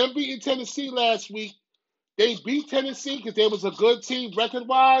 So by them beating Tennessee last week, they beat Tennessee because they was a good team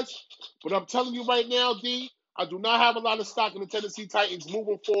record-wise. But I'm telling you right now, D, I do not have a lot of stock in the Tennessee Titans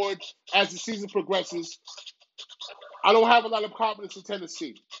moving forward as the season progresses. I don't have a lot of confidence in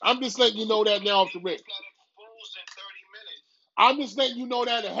Tennessee. I'm just letting you know that now off the rip. I'm just letting you know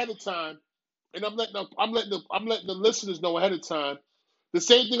that ahead of time, and I'm letting the listeners know ahead of time. The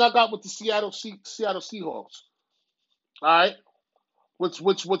same thing I got with the Seattle Seahawks. All right. Which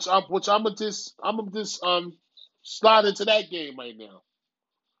I'm gonna just slide into that game right now. You know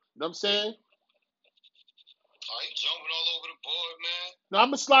what I'm saying? Oh, you jumping all over the board, man. Now I'm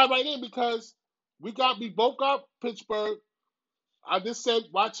gonna slide right in because we both got Pittsburgh. I just said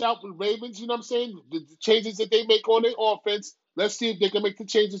watch out for the Ravens, you know what I'm saying? The changes that they make on their offense. Let's see if they can make the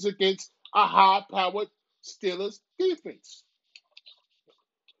changes against a high powered Steelers defense.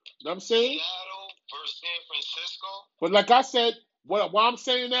 You know what I'm saying? Seattle versus San Francisco. But like I said, why I'm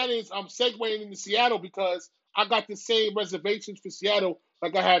saying that is I'm segueing into Seattle because I got the same reservations for Seattle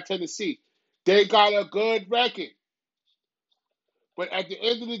like I had Tennessee. They got a good record. But at the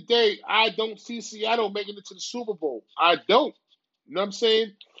end of the day, I don't see Seattle making it to the Super Bowl. I don't. You know what I'm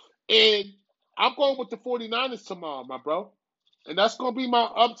saying? And I'm going with the 49ers tomorrow, my bro. And that's going to be my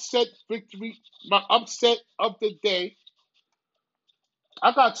upset victory, my upset of the day.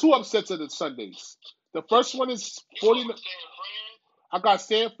 I got 2 upsets of the Sundays. The first one is 49. I got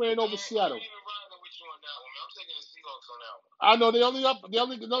San Fran over Seattle. I know they only got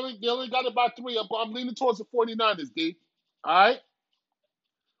it by 3. I'm leaning towards the 49ers, D. All right?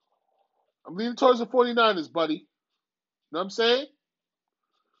 I'm leaning towards the 49ers, buddy. You know what I'm saying?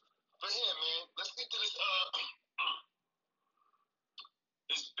 But yeah, man, let's get to this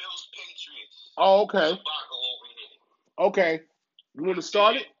this Bills Patriots. Oh, okay. Okay. You want to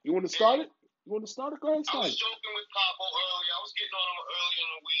start it? You want to start it? Go ahead and start I it. was joking with Capo earlier. I was getting on him early in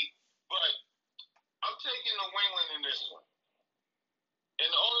the week, but I'm taking New England in this one. And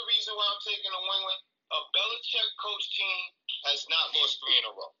the only reason why I'm taking New England, a Belichick coach team has not lost 3 in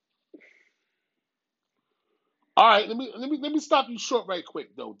a row. All right, let me stop you short right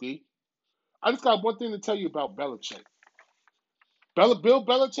quick though, D. I just got one thing to tell you about Belichick. Bill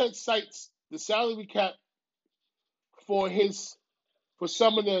Belichick cites the salary cap for his for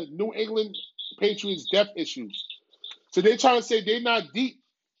some of the New England Patriots depth issues. So they're trying to say they're not deep.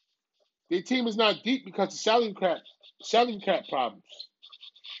 Their team is not deep because of salary cap problems.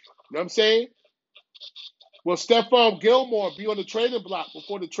 You know what I'm saying? Will Stephon Gilmore be on the trading block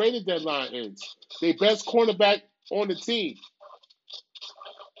before the trading deadline ends? Their best cornerback on the team.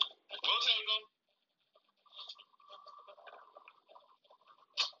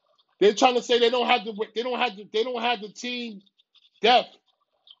 They're trying to say they don't have the team depth.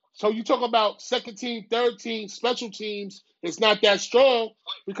 So you talk about second team, third team, special teams. It's not that strong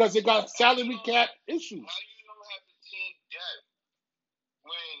because they got salary cap issues. How you don't have the team depth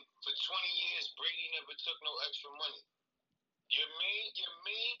when for 20 years Brady never took no extra money? Your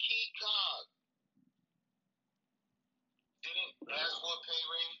main key cog didn't ask for a pay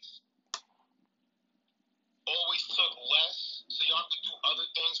raise. Always took less, so y'all could do other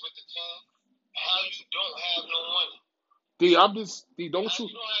things with the team. How you don't have no money? Don't shoot. You don't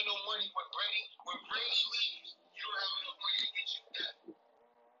have no money when Brady leaves. You don't have enough money to get you that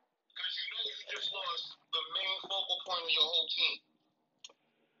because you know you just lost the main focal point of your whole team.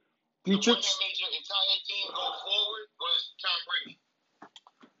 The one that made your entire team go forward was Tom Brady.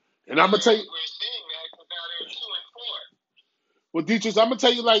 And I'm gonna tell you. We're seeing that because now they're 2-4. Well, Dietrich, I'm gonna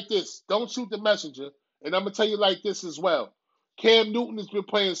tell you like this. Don't shoot the messenger. And I'm gonna tell you like this as well. Cam Newton has been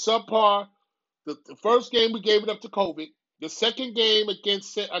playing subpar. The first game we gave it up to COVID. The second game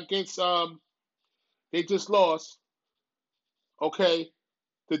against they just lost. Okay,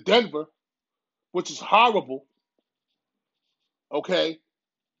 to Denver, which is horrible. Okay.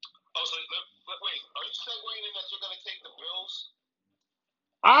 Oh, so wait. Are you segueing in that you're gonna take the Bills?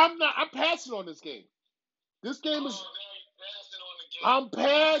 I'm not. I'm passing on this game. This game is. I'm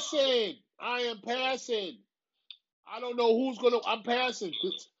passing. I am passing. I don't know who's gonna. I'm passing.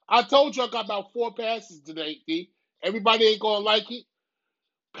 I told you I got about 4 passes today, D. Everybody ain't gonna like it.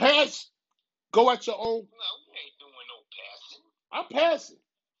 Pass. Go at your own. No, we ain't doing no passing. I'm passing.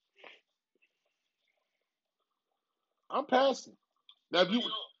 I'm passing. Now, if you don't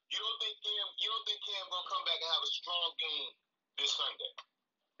think Cam gonna come back and have a strong game this Sunday?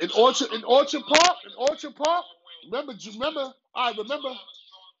 In Orchard Park. Remember. I remember.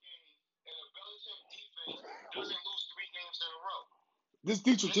 Doesn't lose 3 games in a row. This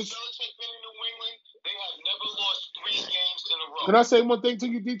Dietrich. Belichick been in New England, they have never lost 3 games in a row. Can I say one thing to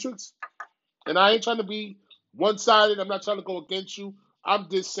you, Dietrich? And I ain't trying to be one-sided. I'm not trying to go against you. I'm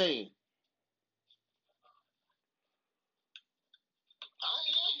just saying.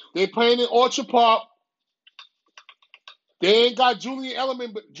 They playing in Orchard Park. They ain't got Julian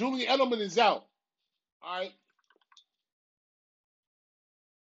Edelman, but Julian Edelman is out. All right.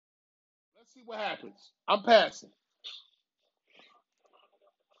 Let's see what happens. I'm passing.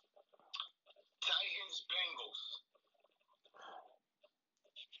 Titans, Bengals.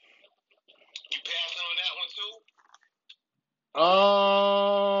 You passing on that one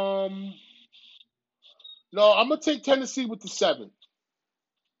too? No, I'm gonna take Tennessee with the 7. You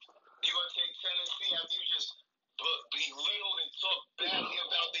gonna take Tennessee after you just belittled and talk badly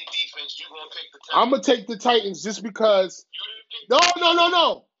about their defense? You gonna pick the Titans? I'm gonna take the Titans just because. No. You talked about the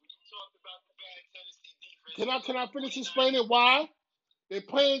bad Tennessee defense. Can I finish explaining why? They're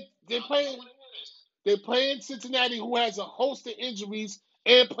playing Cincinnati, who has a host of injuries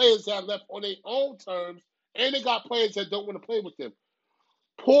and players that left on their own terms, and they got players that don't want to play with them.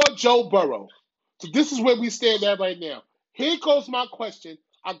 Poor Joe Burrow. So this is where we stand at right now. Here goes my question.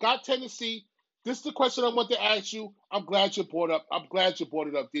 I got Tennessee. This is the question I want to ask you. I'm glad you brought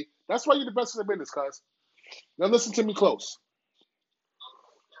it up, D. That's why you're the best in the business, cuz. Now listen to me close.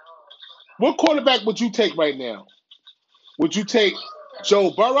 What quarterback would you take right now? Would you take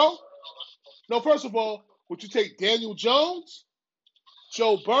Joe Burrow? No, first of all, would you take Daniel Jones,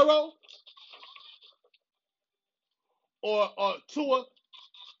 Joe Burrow, or Tua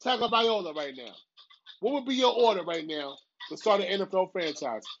Tagovailoa right now? What would be your order right now to start an NFL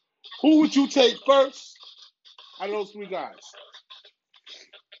franchise? Who would you take first out of those 3 guys?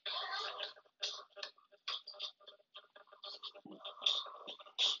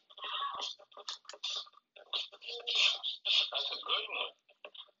 That's a good one.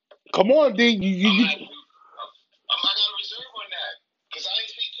 Come on, D. I got a reserve on that because I ain't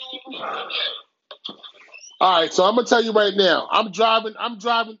see 2 of them yet. All right, so I'm gonna tell you right now. I'm driving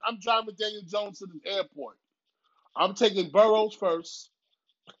Daniel Jones to the airport. I'm taking Burrows first.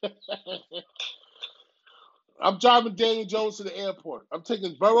 I'm driving Daniel Jones to the airport. I'm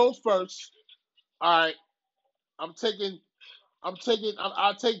taking Burrows first. All right. I'm taking.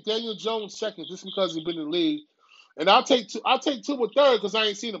 I'll take Daniel Jones second just because he's been in the league, and I'll take two or third because I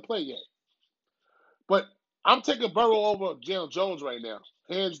ain't seen him play yet. But I'm taking Burrow over Daniel Jones right now,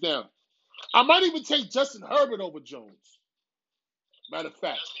 hands down. I might even take Justin Herbert over Jones. Matter of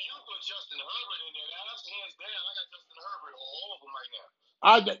fact. Now, see, you put Justin Herbert in there. That's hands down. I got Justin Herbert all of them right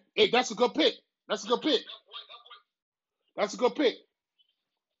now. Hey, that's a good pick. That's a good pick. That's a good pick.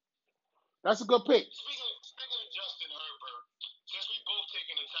 That's a good pick. Speaking of Justin Herbert, since we both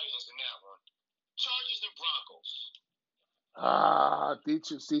taking the Titans in that one, Chargers and Broncos.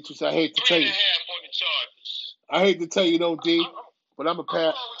 Deatrius, I hate to tell you. 3.5 on the Chargers. I hate to tell you, D, but I'm a pass.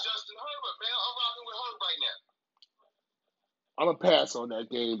 I'm going with Justin Herbert, man. I'm rocking with Herb right now. I'm a pass on that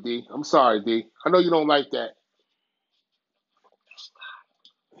game, D. I'm sorry, D. I know you don't like that.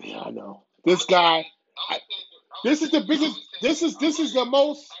 Yeah, I know. This guy. This is the biggest. This is the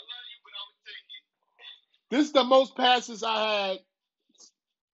most. This is the most passes I had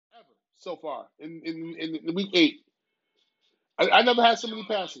ever so far in week 8. I never had so many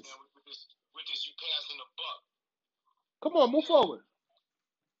passes. With this, you passing the buck. Come on, move forward.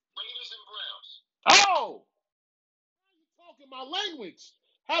 Raiders and Browns. Oh, you're talking my language.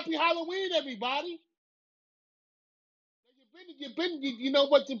 Happy Halloween, everybody. You've been. You know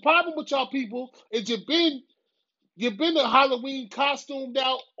what the problem with y'all people is? You've been a Halloween costumed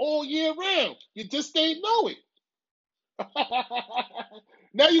out all year round. You just ain't know it.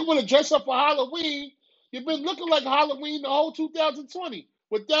 Now you want to dress up for Halloween. You've been looking like Halloween the whole 2020.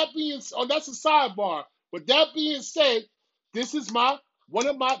 With that being, that's a sidebar. With that being said, this is my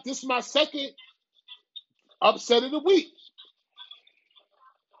second upset of the week,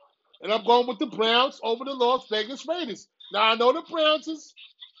 and I'm going with the Browns over the Las Vegas Raiders. Now I know the Browns is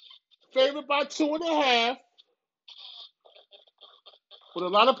favored by 2.5. But a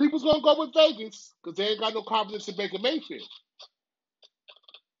lot of people's going to go with Vegas because they ain't got no confidence in Baker Mayfield.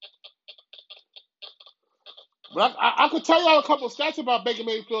 But I could tell y'all a couple of stats about Baker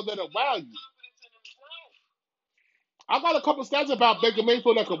Mayfield that'll wow you. I got a couple of stats about Baker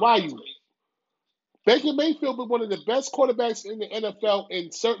Mayfield that could wow you. Baker Mayfield was one of the best quarterbacks in the NFL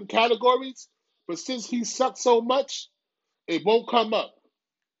in certain categories, but since he sucked so much, it won't come up.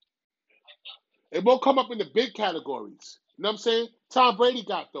 It won't come up in the big categories. You know what I'm saying? Tom Brady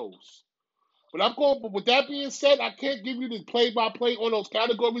got those. But with that being said, I can't give you the play-by-play on those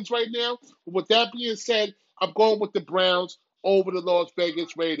categories right now. But with that being said, I'm going with the Browns over the Las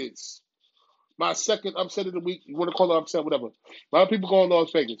Vegas Raiders. My second upset of the week. You want to call it upset, whatever. A lot of people going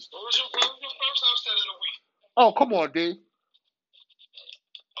Las Vegas. What was your first upset of the week? Oh, come on, D. Oh, yeah.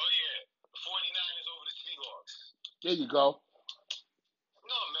 The 49ers over the Seahawks. There you go.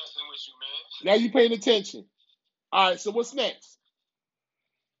 No, I'm messing with you, man. Now you paying attention. All right, so what's next?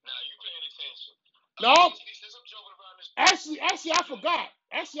 Nah, you paying attention. No. Since I'm joking around this. Actually, I forgot.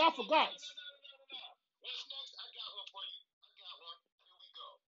 No. What's next? I got one for you. Here we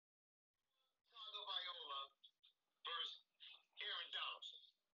go. Tagovailoa versus Aaron Donaldson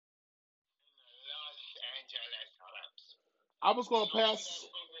in the Los Angeles Rams. I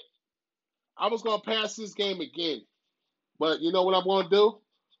was gonna pass this game again, but you know what I'm gonna do?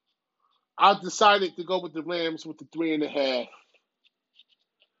 I decided to go with the Rams with the 3.5,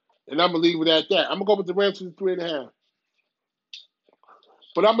 and I'm gonna leave it at that. I'm gonna go with the Rams with the 3.5.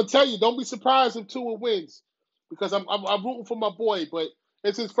 But I'm gonna tell you, don't be surprised if Tua wins, because I'm rooting for my boy. But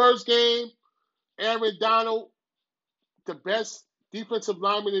it's his first game. Aaron Donald, the best defensive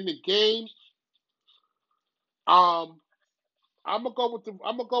lineman in the game. I'm gonna go with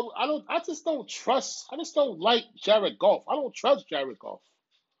I just don't trust. I just don't like Jared Goff. I don't trust Jared Goff.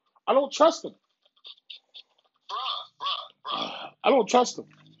 I don't trust him. Bruh. I don't trust him.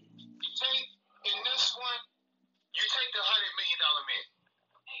 In this one, you take the $100 million man.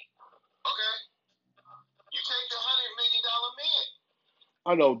 Okay? You take the $100 million man.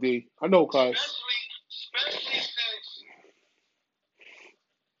 I know, D. I know, cuz. Especially since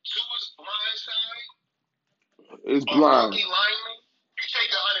Tua's blindside. It's blind. Rookie lineman, you take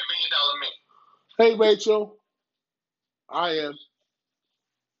the $100 million man. Hey, Rachel. I am.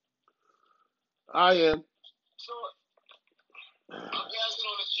 So, I'm passing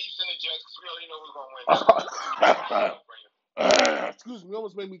on the Chiefs and the Jets because we already know who's going to win. Excuse me. You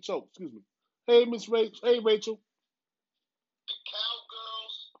almost made me choke. Excuse me. Hey, Miss Rachel. Hey, Rachel. The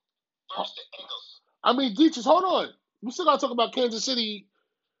Cowgirls versus the Eagles. I mean, Deatrius, hold on. We still got to talk about Kansas City.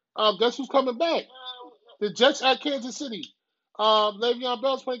 Guess who's coming back? The Jets at Kansas City. Le'Veon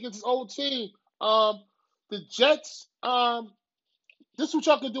Bell's playing against his old team. The Jets. This is what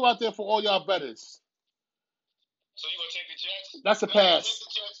y'all can do out there for all y'all bettors. So you gonna take the Jets? That's a pass.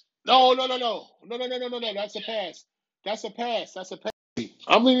 No, no, no, no, no, no, no, no, no, no. That's a pass. That's a pass. That's a pass.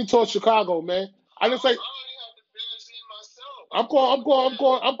 I'm leaning towards Chicago, man. I just like already have the Bears in myself.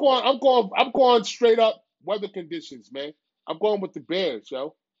 I'm going straight up weather conditions, man. I'm going with the Bears,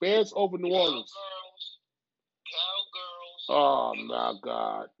 yo. Bears over New Orleans. Cowgirls. Oh my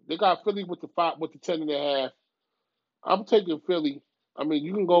God, they got Philly with the 10.5. I'm taking Philly. I mean,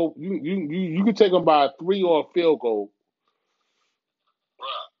 you can go, you can take them by a 3 or a field goal.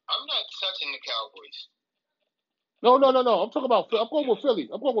 Bruh, I'm not touching the Cowboys. No, no, no, no. I'm talking about. I'm going with Philly.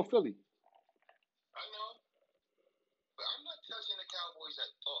 I'm going with Philly. I know, but I'm not touching the Cowboys at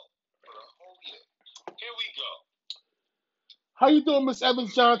all for the whole year. Here we go. How you doing, Miss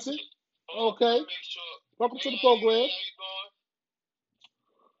Evans Johnson? Okay. Make sure. Welcome to the program. How you going?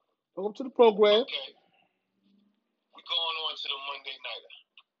 Welcome to the program. Okay. We're going on to the Monday nighter.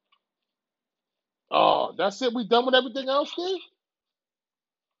 Oh, that's it. We done with everything else, then? Yo,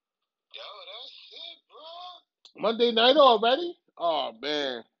 that's it, bro. Monday night already? Oh man.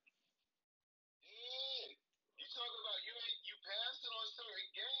 Yeah. You talking about you passing on certain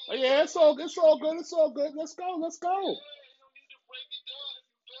games. Oh, yeah, it's all good. It's all good. It's all good. Let's go. Let's go. Yeah, you don't need to break it down if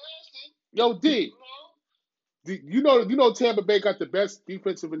you passing. Yo, D. You know Tampa Bay got the best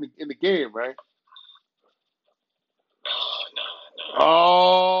defensive in the game, right? No.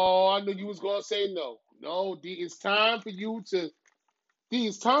 Oh, I knew you was gonna say no. No, D. It's time for you to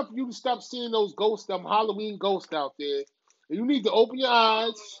stop seeing those ghosts, them Halloween ghosts out there. And you need to open your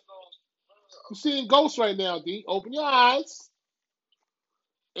eyes. You're seeing ghosts right now, D. Open your eyes.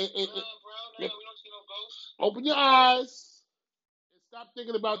 We don't see no ghosts. Open your eyes. And stop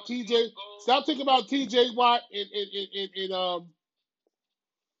thinking about TJ. Stop thinking about TJ Watt and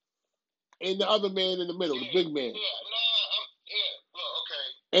the other man in the middle, the big man. Look, okay.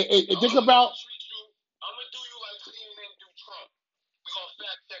 And think about. I'm gonna do you like CNN do Trump. We gonna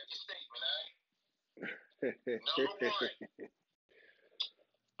fact check your statement, alright?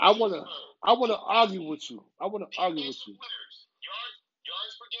 Number one. I wanna argue with you.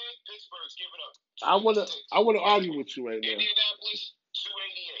 Yards per game, Pittsburgh's giving up. I wanna argue with you right now. Indianapolis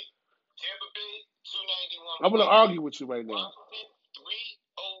 288. Tampa Bay 291. I wanna argue with you right now. Washington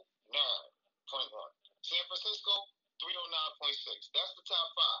 309.1. San Francisco 309.6. That's the top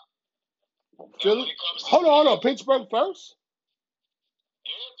 5. Philly? Hold on. Pittsburgh first?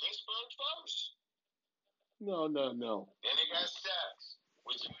 Yeah, Pittsburgh first. No. Then they got sacks.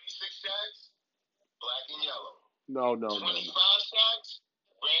 With 26 sacks, black and yellow. No. 25 sacks,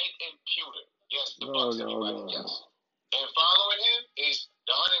 red and pewter. Yes, the Bucks, everybody. Yes. And following him is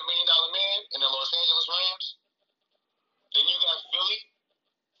the $100 million man in the Los Angeles Rams. Then you got Philly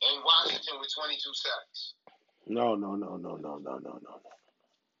and Washington with 22 sacks. No.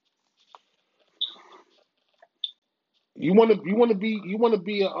 You wanna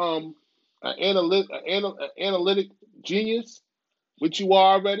be an analytic genius, which you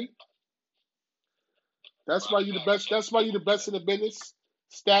are already. That's why you're the best. That's why you're the best in the business,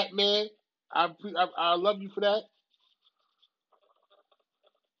 stat man. I love you for that.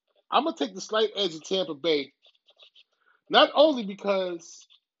 I'm gonna take the slight edge of Tampa Bay, not only because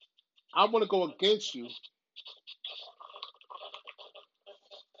I want to go against you,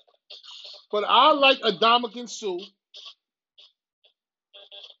 but I like Ndamukong Suh. I'll even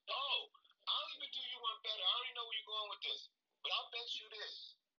do you one better. I already know where you're going with this, but I'll bet you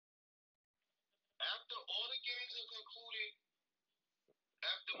this. After all the games are concluded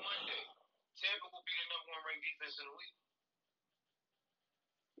after Monday, Tampa will be the number 1 ranked defense in the league.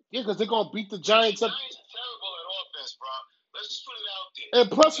 Yeah, because they're gonna beat the Giants up. The Giants are terrible at offense, bro. Let's just put it out there. And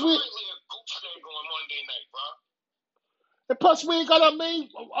plus we a gooch thing on Monday night, bro. And plus we ain't got our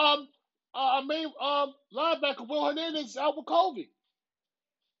main linebacker Will Hernandez out with COVID.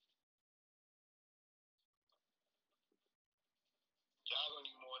 Y'all gonna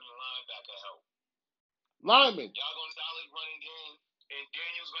need more than linebacker help. Lineman. Y'all gonna solid running game, and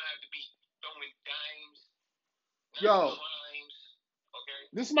Daniel's gonna have to be throwing dimes. Yo. Crimes,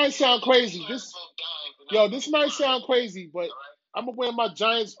 okay? This might sound crazy. This might sound crazy, but I'm gonna wear my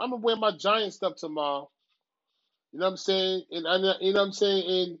Giants stuff tomorrow. You know what I'm saying? And you know what I'm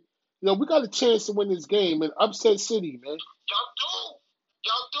saying? And we got a chance to win this game in Upset City, man. Y'all do.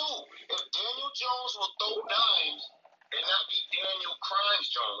 If Daniel Jones will throw dimes and not be Daniel Crimes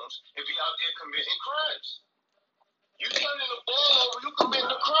Jones, if he out there committing crimes. You turning the ball over, you committing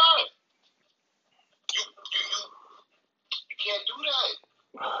a crime. You can't do that.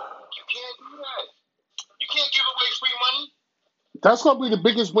 You can't do that. You can't give away free money. That's gonna be the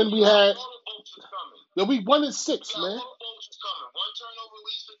biggest win we had. Yo, we won in 6, man. One turnover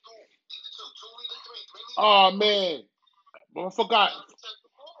leads to 2, leads to 3. Oh man, I forgot.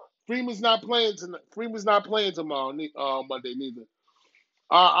 Freeman's not playing tonight. Freeman's not playing tomorrow. Monday neither.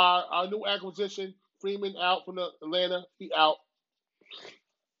 Our new acquisition, Freeman out from Atlanta. He out.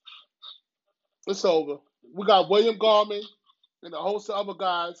 It's over. We got William Garman and a host of other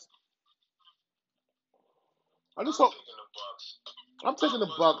guys. I just hope. I'm taking the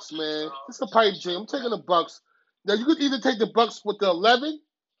Bucks, man. It's the pipe dream. I'm taking the Bucks. Now you could either take the Bucks with the 11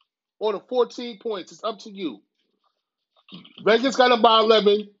 or the 14 points. It's up to you. Vegas got them by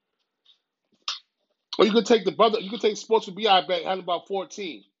 11, or you could take the brother. You could take Sports with BI bet had about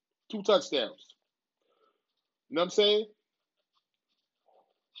 14, 2 touchdowns. You know what I'm saying?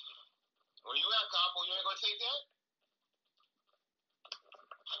 Where you at, Capo? You ain't gonna take that?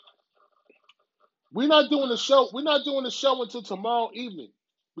 We're not doing the show. We're not doing the show until tomorrow evening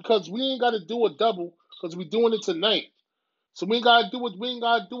because we ain't got to do a double because we're doing it tonight. So we ain't gotta do it. We ain't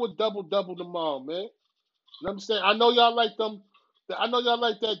gotta do a double tomorrow, man. You know what I'm saying? I know y'all like them. I know y'all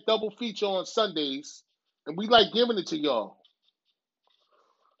like that double feature on Sundays, and we like giving it to y'all.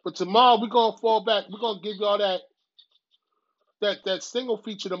 But tomorrow we're gonna fall back. We're gonna give y'all that single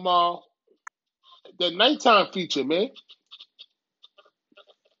feature tomorrow, that nighttime feature, man.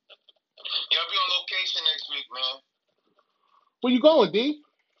 Y'all be on location next week, man. Where you going, D?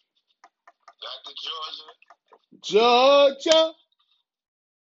 Back to Georgia. Georgia.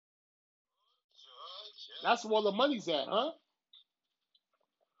 That's where all the money's at, huh? Yeah, man.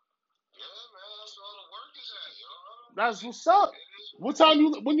 That's where all the work is at, yo. That's what's up. What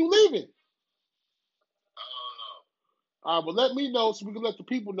time when you leaving? I don't know. All right, well, let me know so we can let the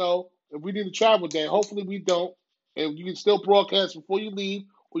people know if we need to travel there. Hopefully we don't. And you can still broadcast before you leave,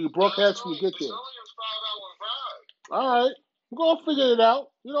 or you broadcast when you get there. It's only a 5-hour ride. All right. We're going to figure it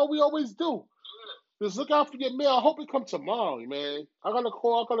out. You know, we always do. Yeah. Just look out for your mail. I hope it comes tomorrow, man. I gotta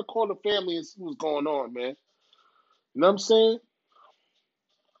call the family and see what's going on, man. You know what I'm saying?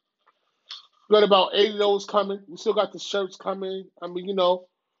 We got about 80 of those coming. We still got the shirts coming. I mean, you know,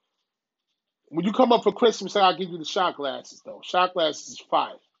 when you come up for Christmas, I'll give you the shot glasses, though. Shot glasses is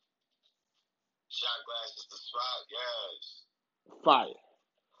fire. Shot glasses is fire, yes. Fire.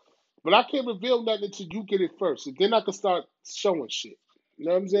 But I can't reveal nothing until you get it first. And then I can start showing shit. You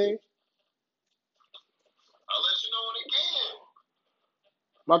know what I'm saying? I'll let you know when it can.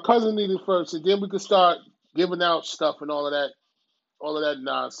 My cousin needed it first, and then we can start giving out stuff and all of that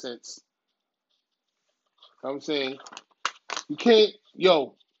nonsense. You know what I'm saying? You can't,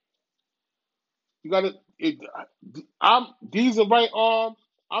 yo, you gotta, D's the right arm,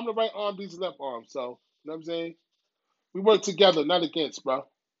 I'm the right arm, D's the left arm. So, you know what I'm saying? We work together, not against, bro.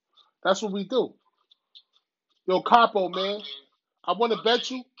 That's what we do. Yo, Capo, man, I want to bet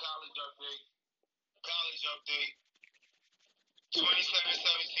you. College update. 27-17,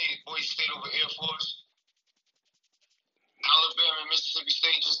 Boise State over Air Force. Alabama and Mississippi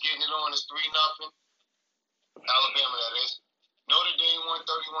State just getting it on. It's 3-0. Alabama, that is. Notre Dame won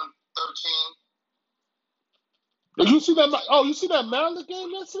 31-13. You see that? Oh, you see that Maryland game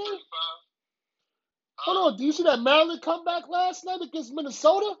yesterday? Hold on. Do you see that Maryland comeback last night against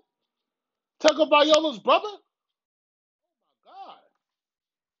Minnesota? Tagovailoa's brother? Oh my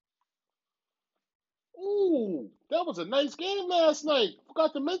God. Ooh, that was a nice game last night.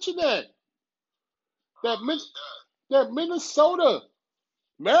 Forgot to mention that. That Minnesota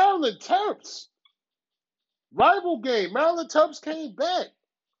Maryland Terps rival game. Maryland Terps came back.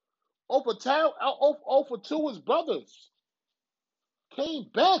 Over 2 his brothers. Came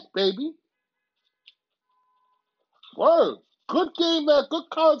back, baby. Word. Good game, good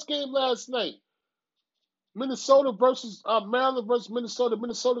college game last night. Minnesota versus Maryland versus Minnesota.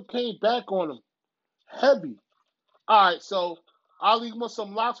 Minnesota came back on them. Heavy. All right, so Ali wants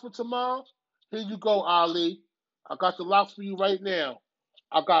some locks for tomorrow. Here you go, Ali. I got the locks for you right now.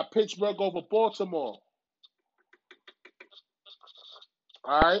 I got Pittsburgh over Baltimore.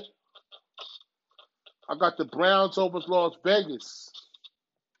 All right. I got the Browns over Las Vegas.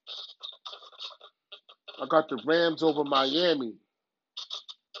 I got the Rams over Miami.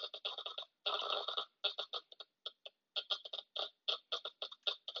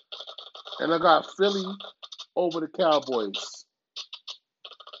 And I got Philly over the Cowboys.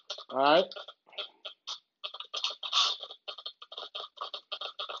 All right.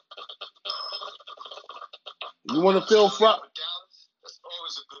 You want to feel froggy? That's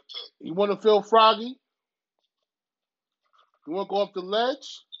always a good pick. You want to feel froggy? You want to go off the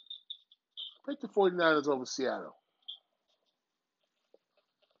ledge? Pick the 49ers over Seattle.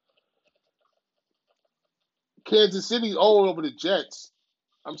 Kansas City all over the Jets.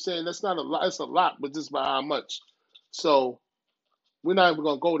 I'm saying that's not a lot. It's a lot, but just by how much. So we're not even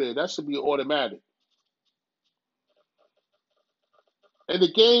going to go there. That should be automatic. And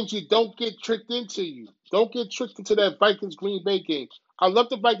the games you don't get tricked into you. Don't get tricked into that Vikings Green Bay game. I love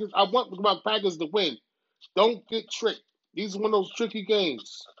the Vikings. I want my Packers to win. Don't get tricked. These are one of those tricky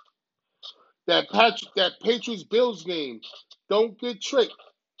games. That Patriots Bills game. Don't get tricked.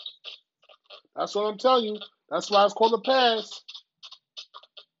 That's what I'm telling you. That's why it's called a pass.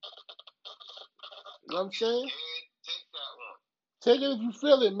 You know what I'm saying? Take it if you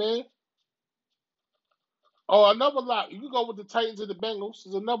feel it, man. Oh, another lot. You can go with the Titans and the Bengals.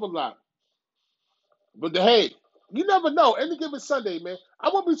 There's another lot. But hey, you never know. Any given Sunday, man. I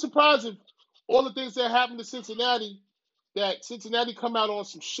wouldn't be surprised if all the things that happened to Cincinnati, that Cincinnati come out on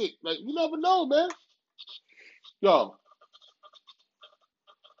some shit. Like, you never know, man. Yo,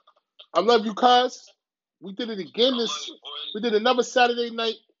 I love you, cuz. We did it again we did another Saturday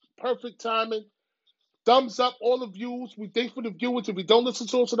night. Perfect timing. Thumbs up, all the views. We thank for the viewers. If we don't listen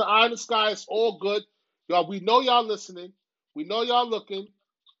to us in the eye in the sky, it's all good. Y'all, we know y'all listening. We know y'all looking.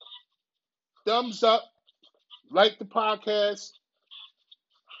 Thumbs up. Like the podcast.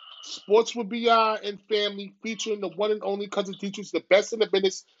 Sports with BI and Family, featuring the one and only Cousin Teachers, the best in the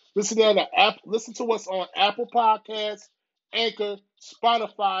business. Listen to us on Apple Podcasts, Anchor,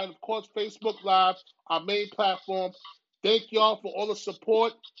 Spotify, and of course Facebook Live, our main platform. Thank y'all for all the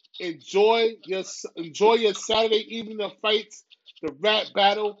support. Enjoy your Saturday evening of fights, the rap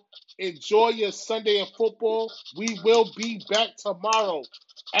battle. Enjoy your Sunday of football. We will be back tomorrow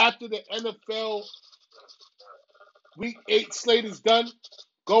after the NFL Week 8 slate is done.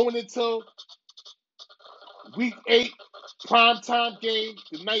 Going into Week 8 primetime game,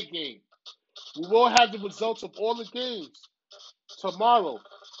 the night game. We will have the results of all the games tomorrow.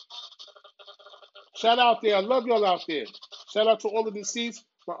 Shout out there. I love y'all out there. Shout out to all the deceased.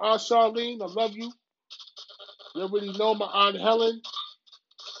 My Aunt Charlene, I love you. You already know my Aunt Helen.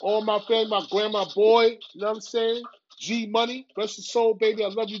 All my family, my grandma Boy, you know what I'm saying? G Money, rest your soul, baby. I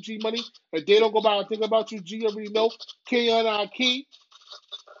love you, G Money. If they don't go by and think about you, G, you already know. Kenyon Aki,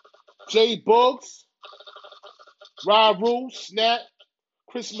 Jay Buggs, Rod Rule, Snap,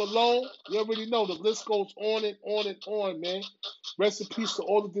 Chris Malone. You already know the list goes on and on and on, man. Rest in peace to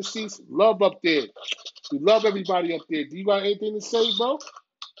all the deceased. Love up there. We love everybody up there. Do you got anything to say, bro?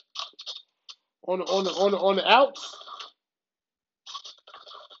 On the outs?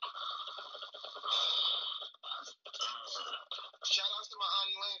 Shout out to my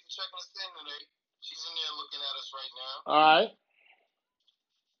Auntie Lane for checking us in today. She's in there looking at us right now. All right.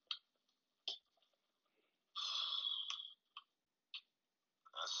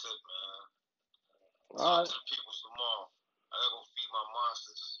 That's it, man. All right. To the people tomorrow. I gotta go feed my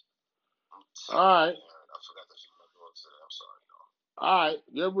monsters. All right. I forgot to feed my dog today. I'm sorry, y'all. All right.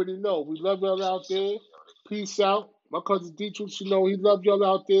 You already know. We love y'all out there. Peace out. My cousin Dietrich, you know he love y'all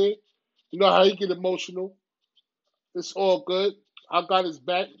out there. You know how he get emotional. It's all good. I got his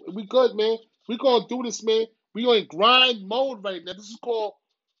back. We good, man. We gonna do this, man. We in grind mode right now. This is called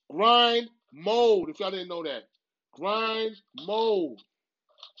grind mode, if y'all didn't know that. Grind mode.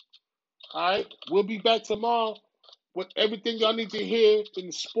 All right? We'll be back tomorrow with everything y'all need to hear in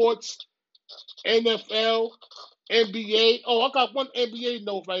the sports, NFL, NBA. Oh, I got one NBA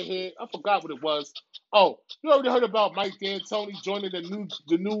note right here. I forgot what it was. Oh, you already heard about Mike D'Antoni joining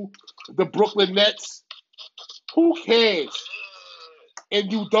the Brooklyn Nets. Who cares? And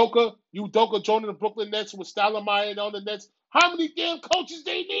Udoka joining the Brooklyn Nets with Stoudemire and on the Nets. How many damn coaches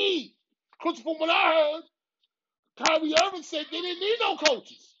they need? Because from what I heard, Kyrie Irving said they didn't need no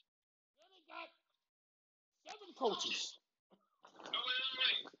coaches. They got 7 coaches. No,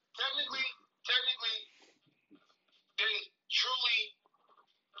 wait. Technically, they truly,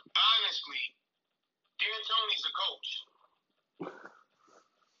 honestly, D'Antoni's the coach.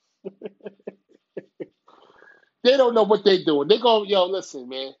 They don't know what they're doing. They go, yo, listen,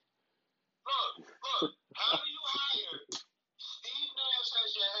 man. Look. How do you hire Steve Nash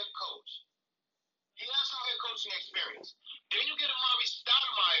as your head coach? He has some head coaching experience. Then you get Amari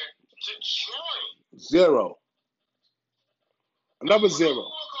Stoudemire to join. 0. Another 0. More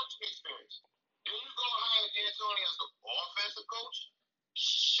coaching experience. Then you go hire D'Antoni as the offensive coach.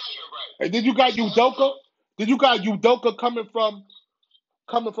 Shut your right. And then you got Udoka. Then you got Udoka coming from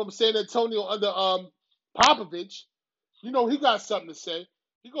San Antonio under Popovich. You know he got something to say.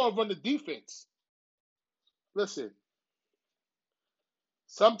 He gonna run the defense. Listen.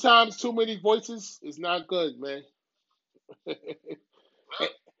 Sometimes too many voices is not good, man.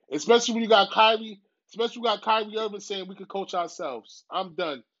 Especially when you got Kyrie Irving saying we can coach ourselves. I'm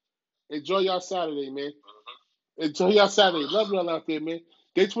done. Enjoy y'all Saturday, man. Enjoy y'all Saturday. Love y'all out there, man.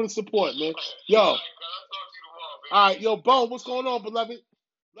 Thanks for the support, man. Yo. All right, yo, Bone, what's going on, beloved?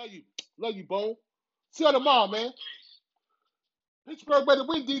 Love you, Bone. See you tomorrow, man. Pittsburgh better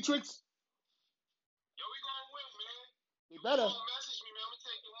win, Dietrich. Yo, we gonna win, man. They better. Message me, man. I'm gonna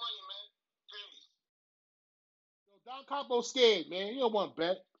take your money, man. Peace. Yo, Don Capo's scared, man. He don't want to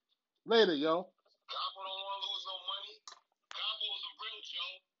bet. Later, yo. Capo don't want to lose no money. Capo's a real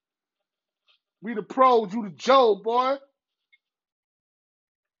Joe. We the pros, you the Joe, boy.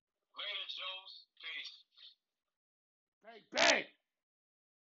 Later, Joes. Peace. Bang, bang.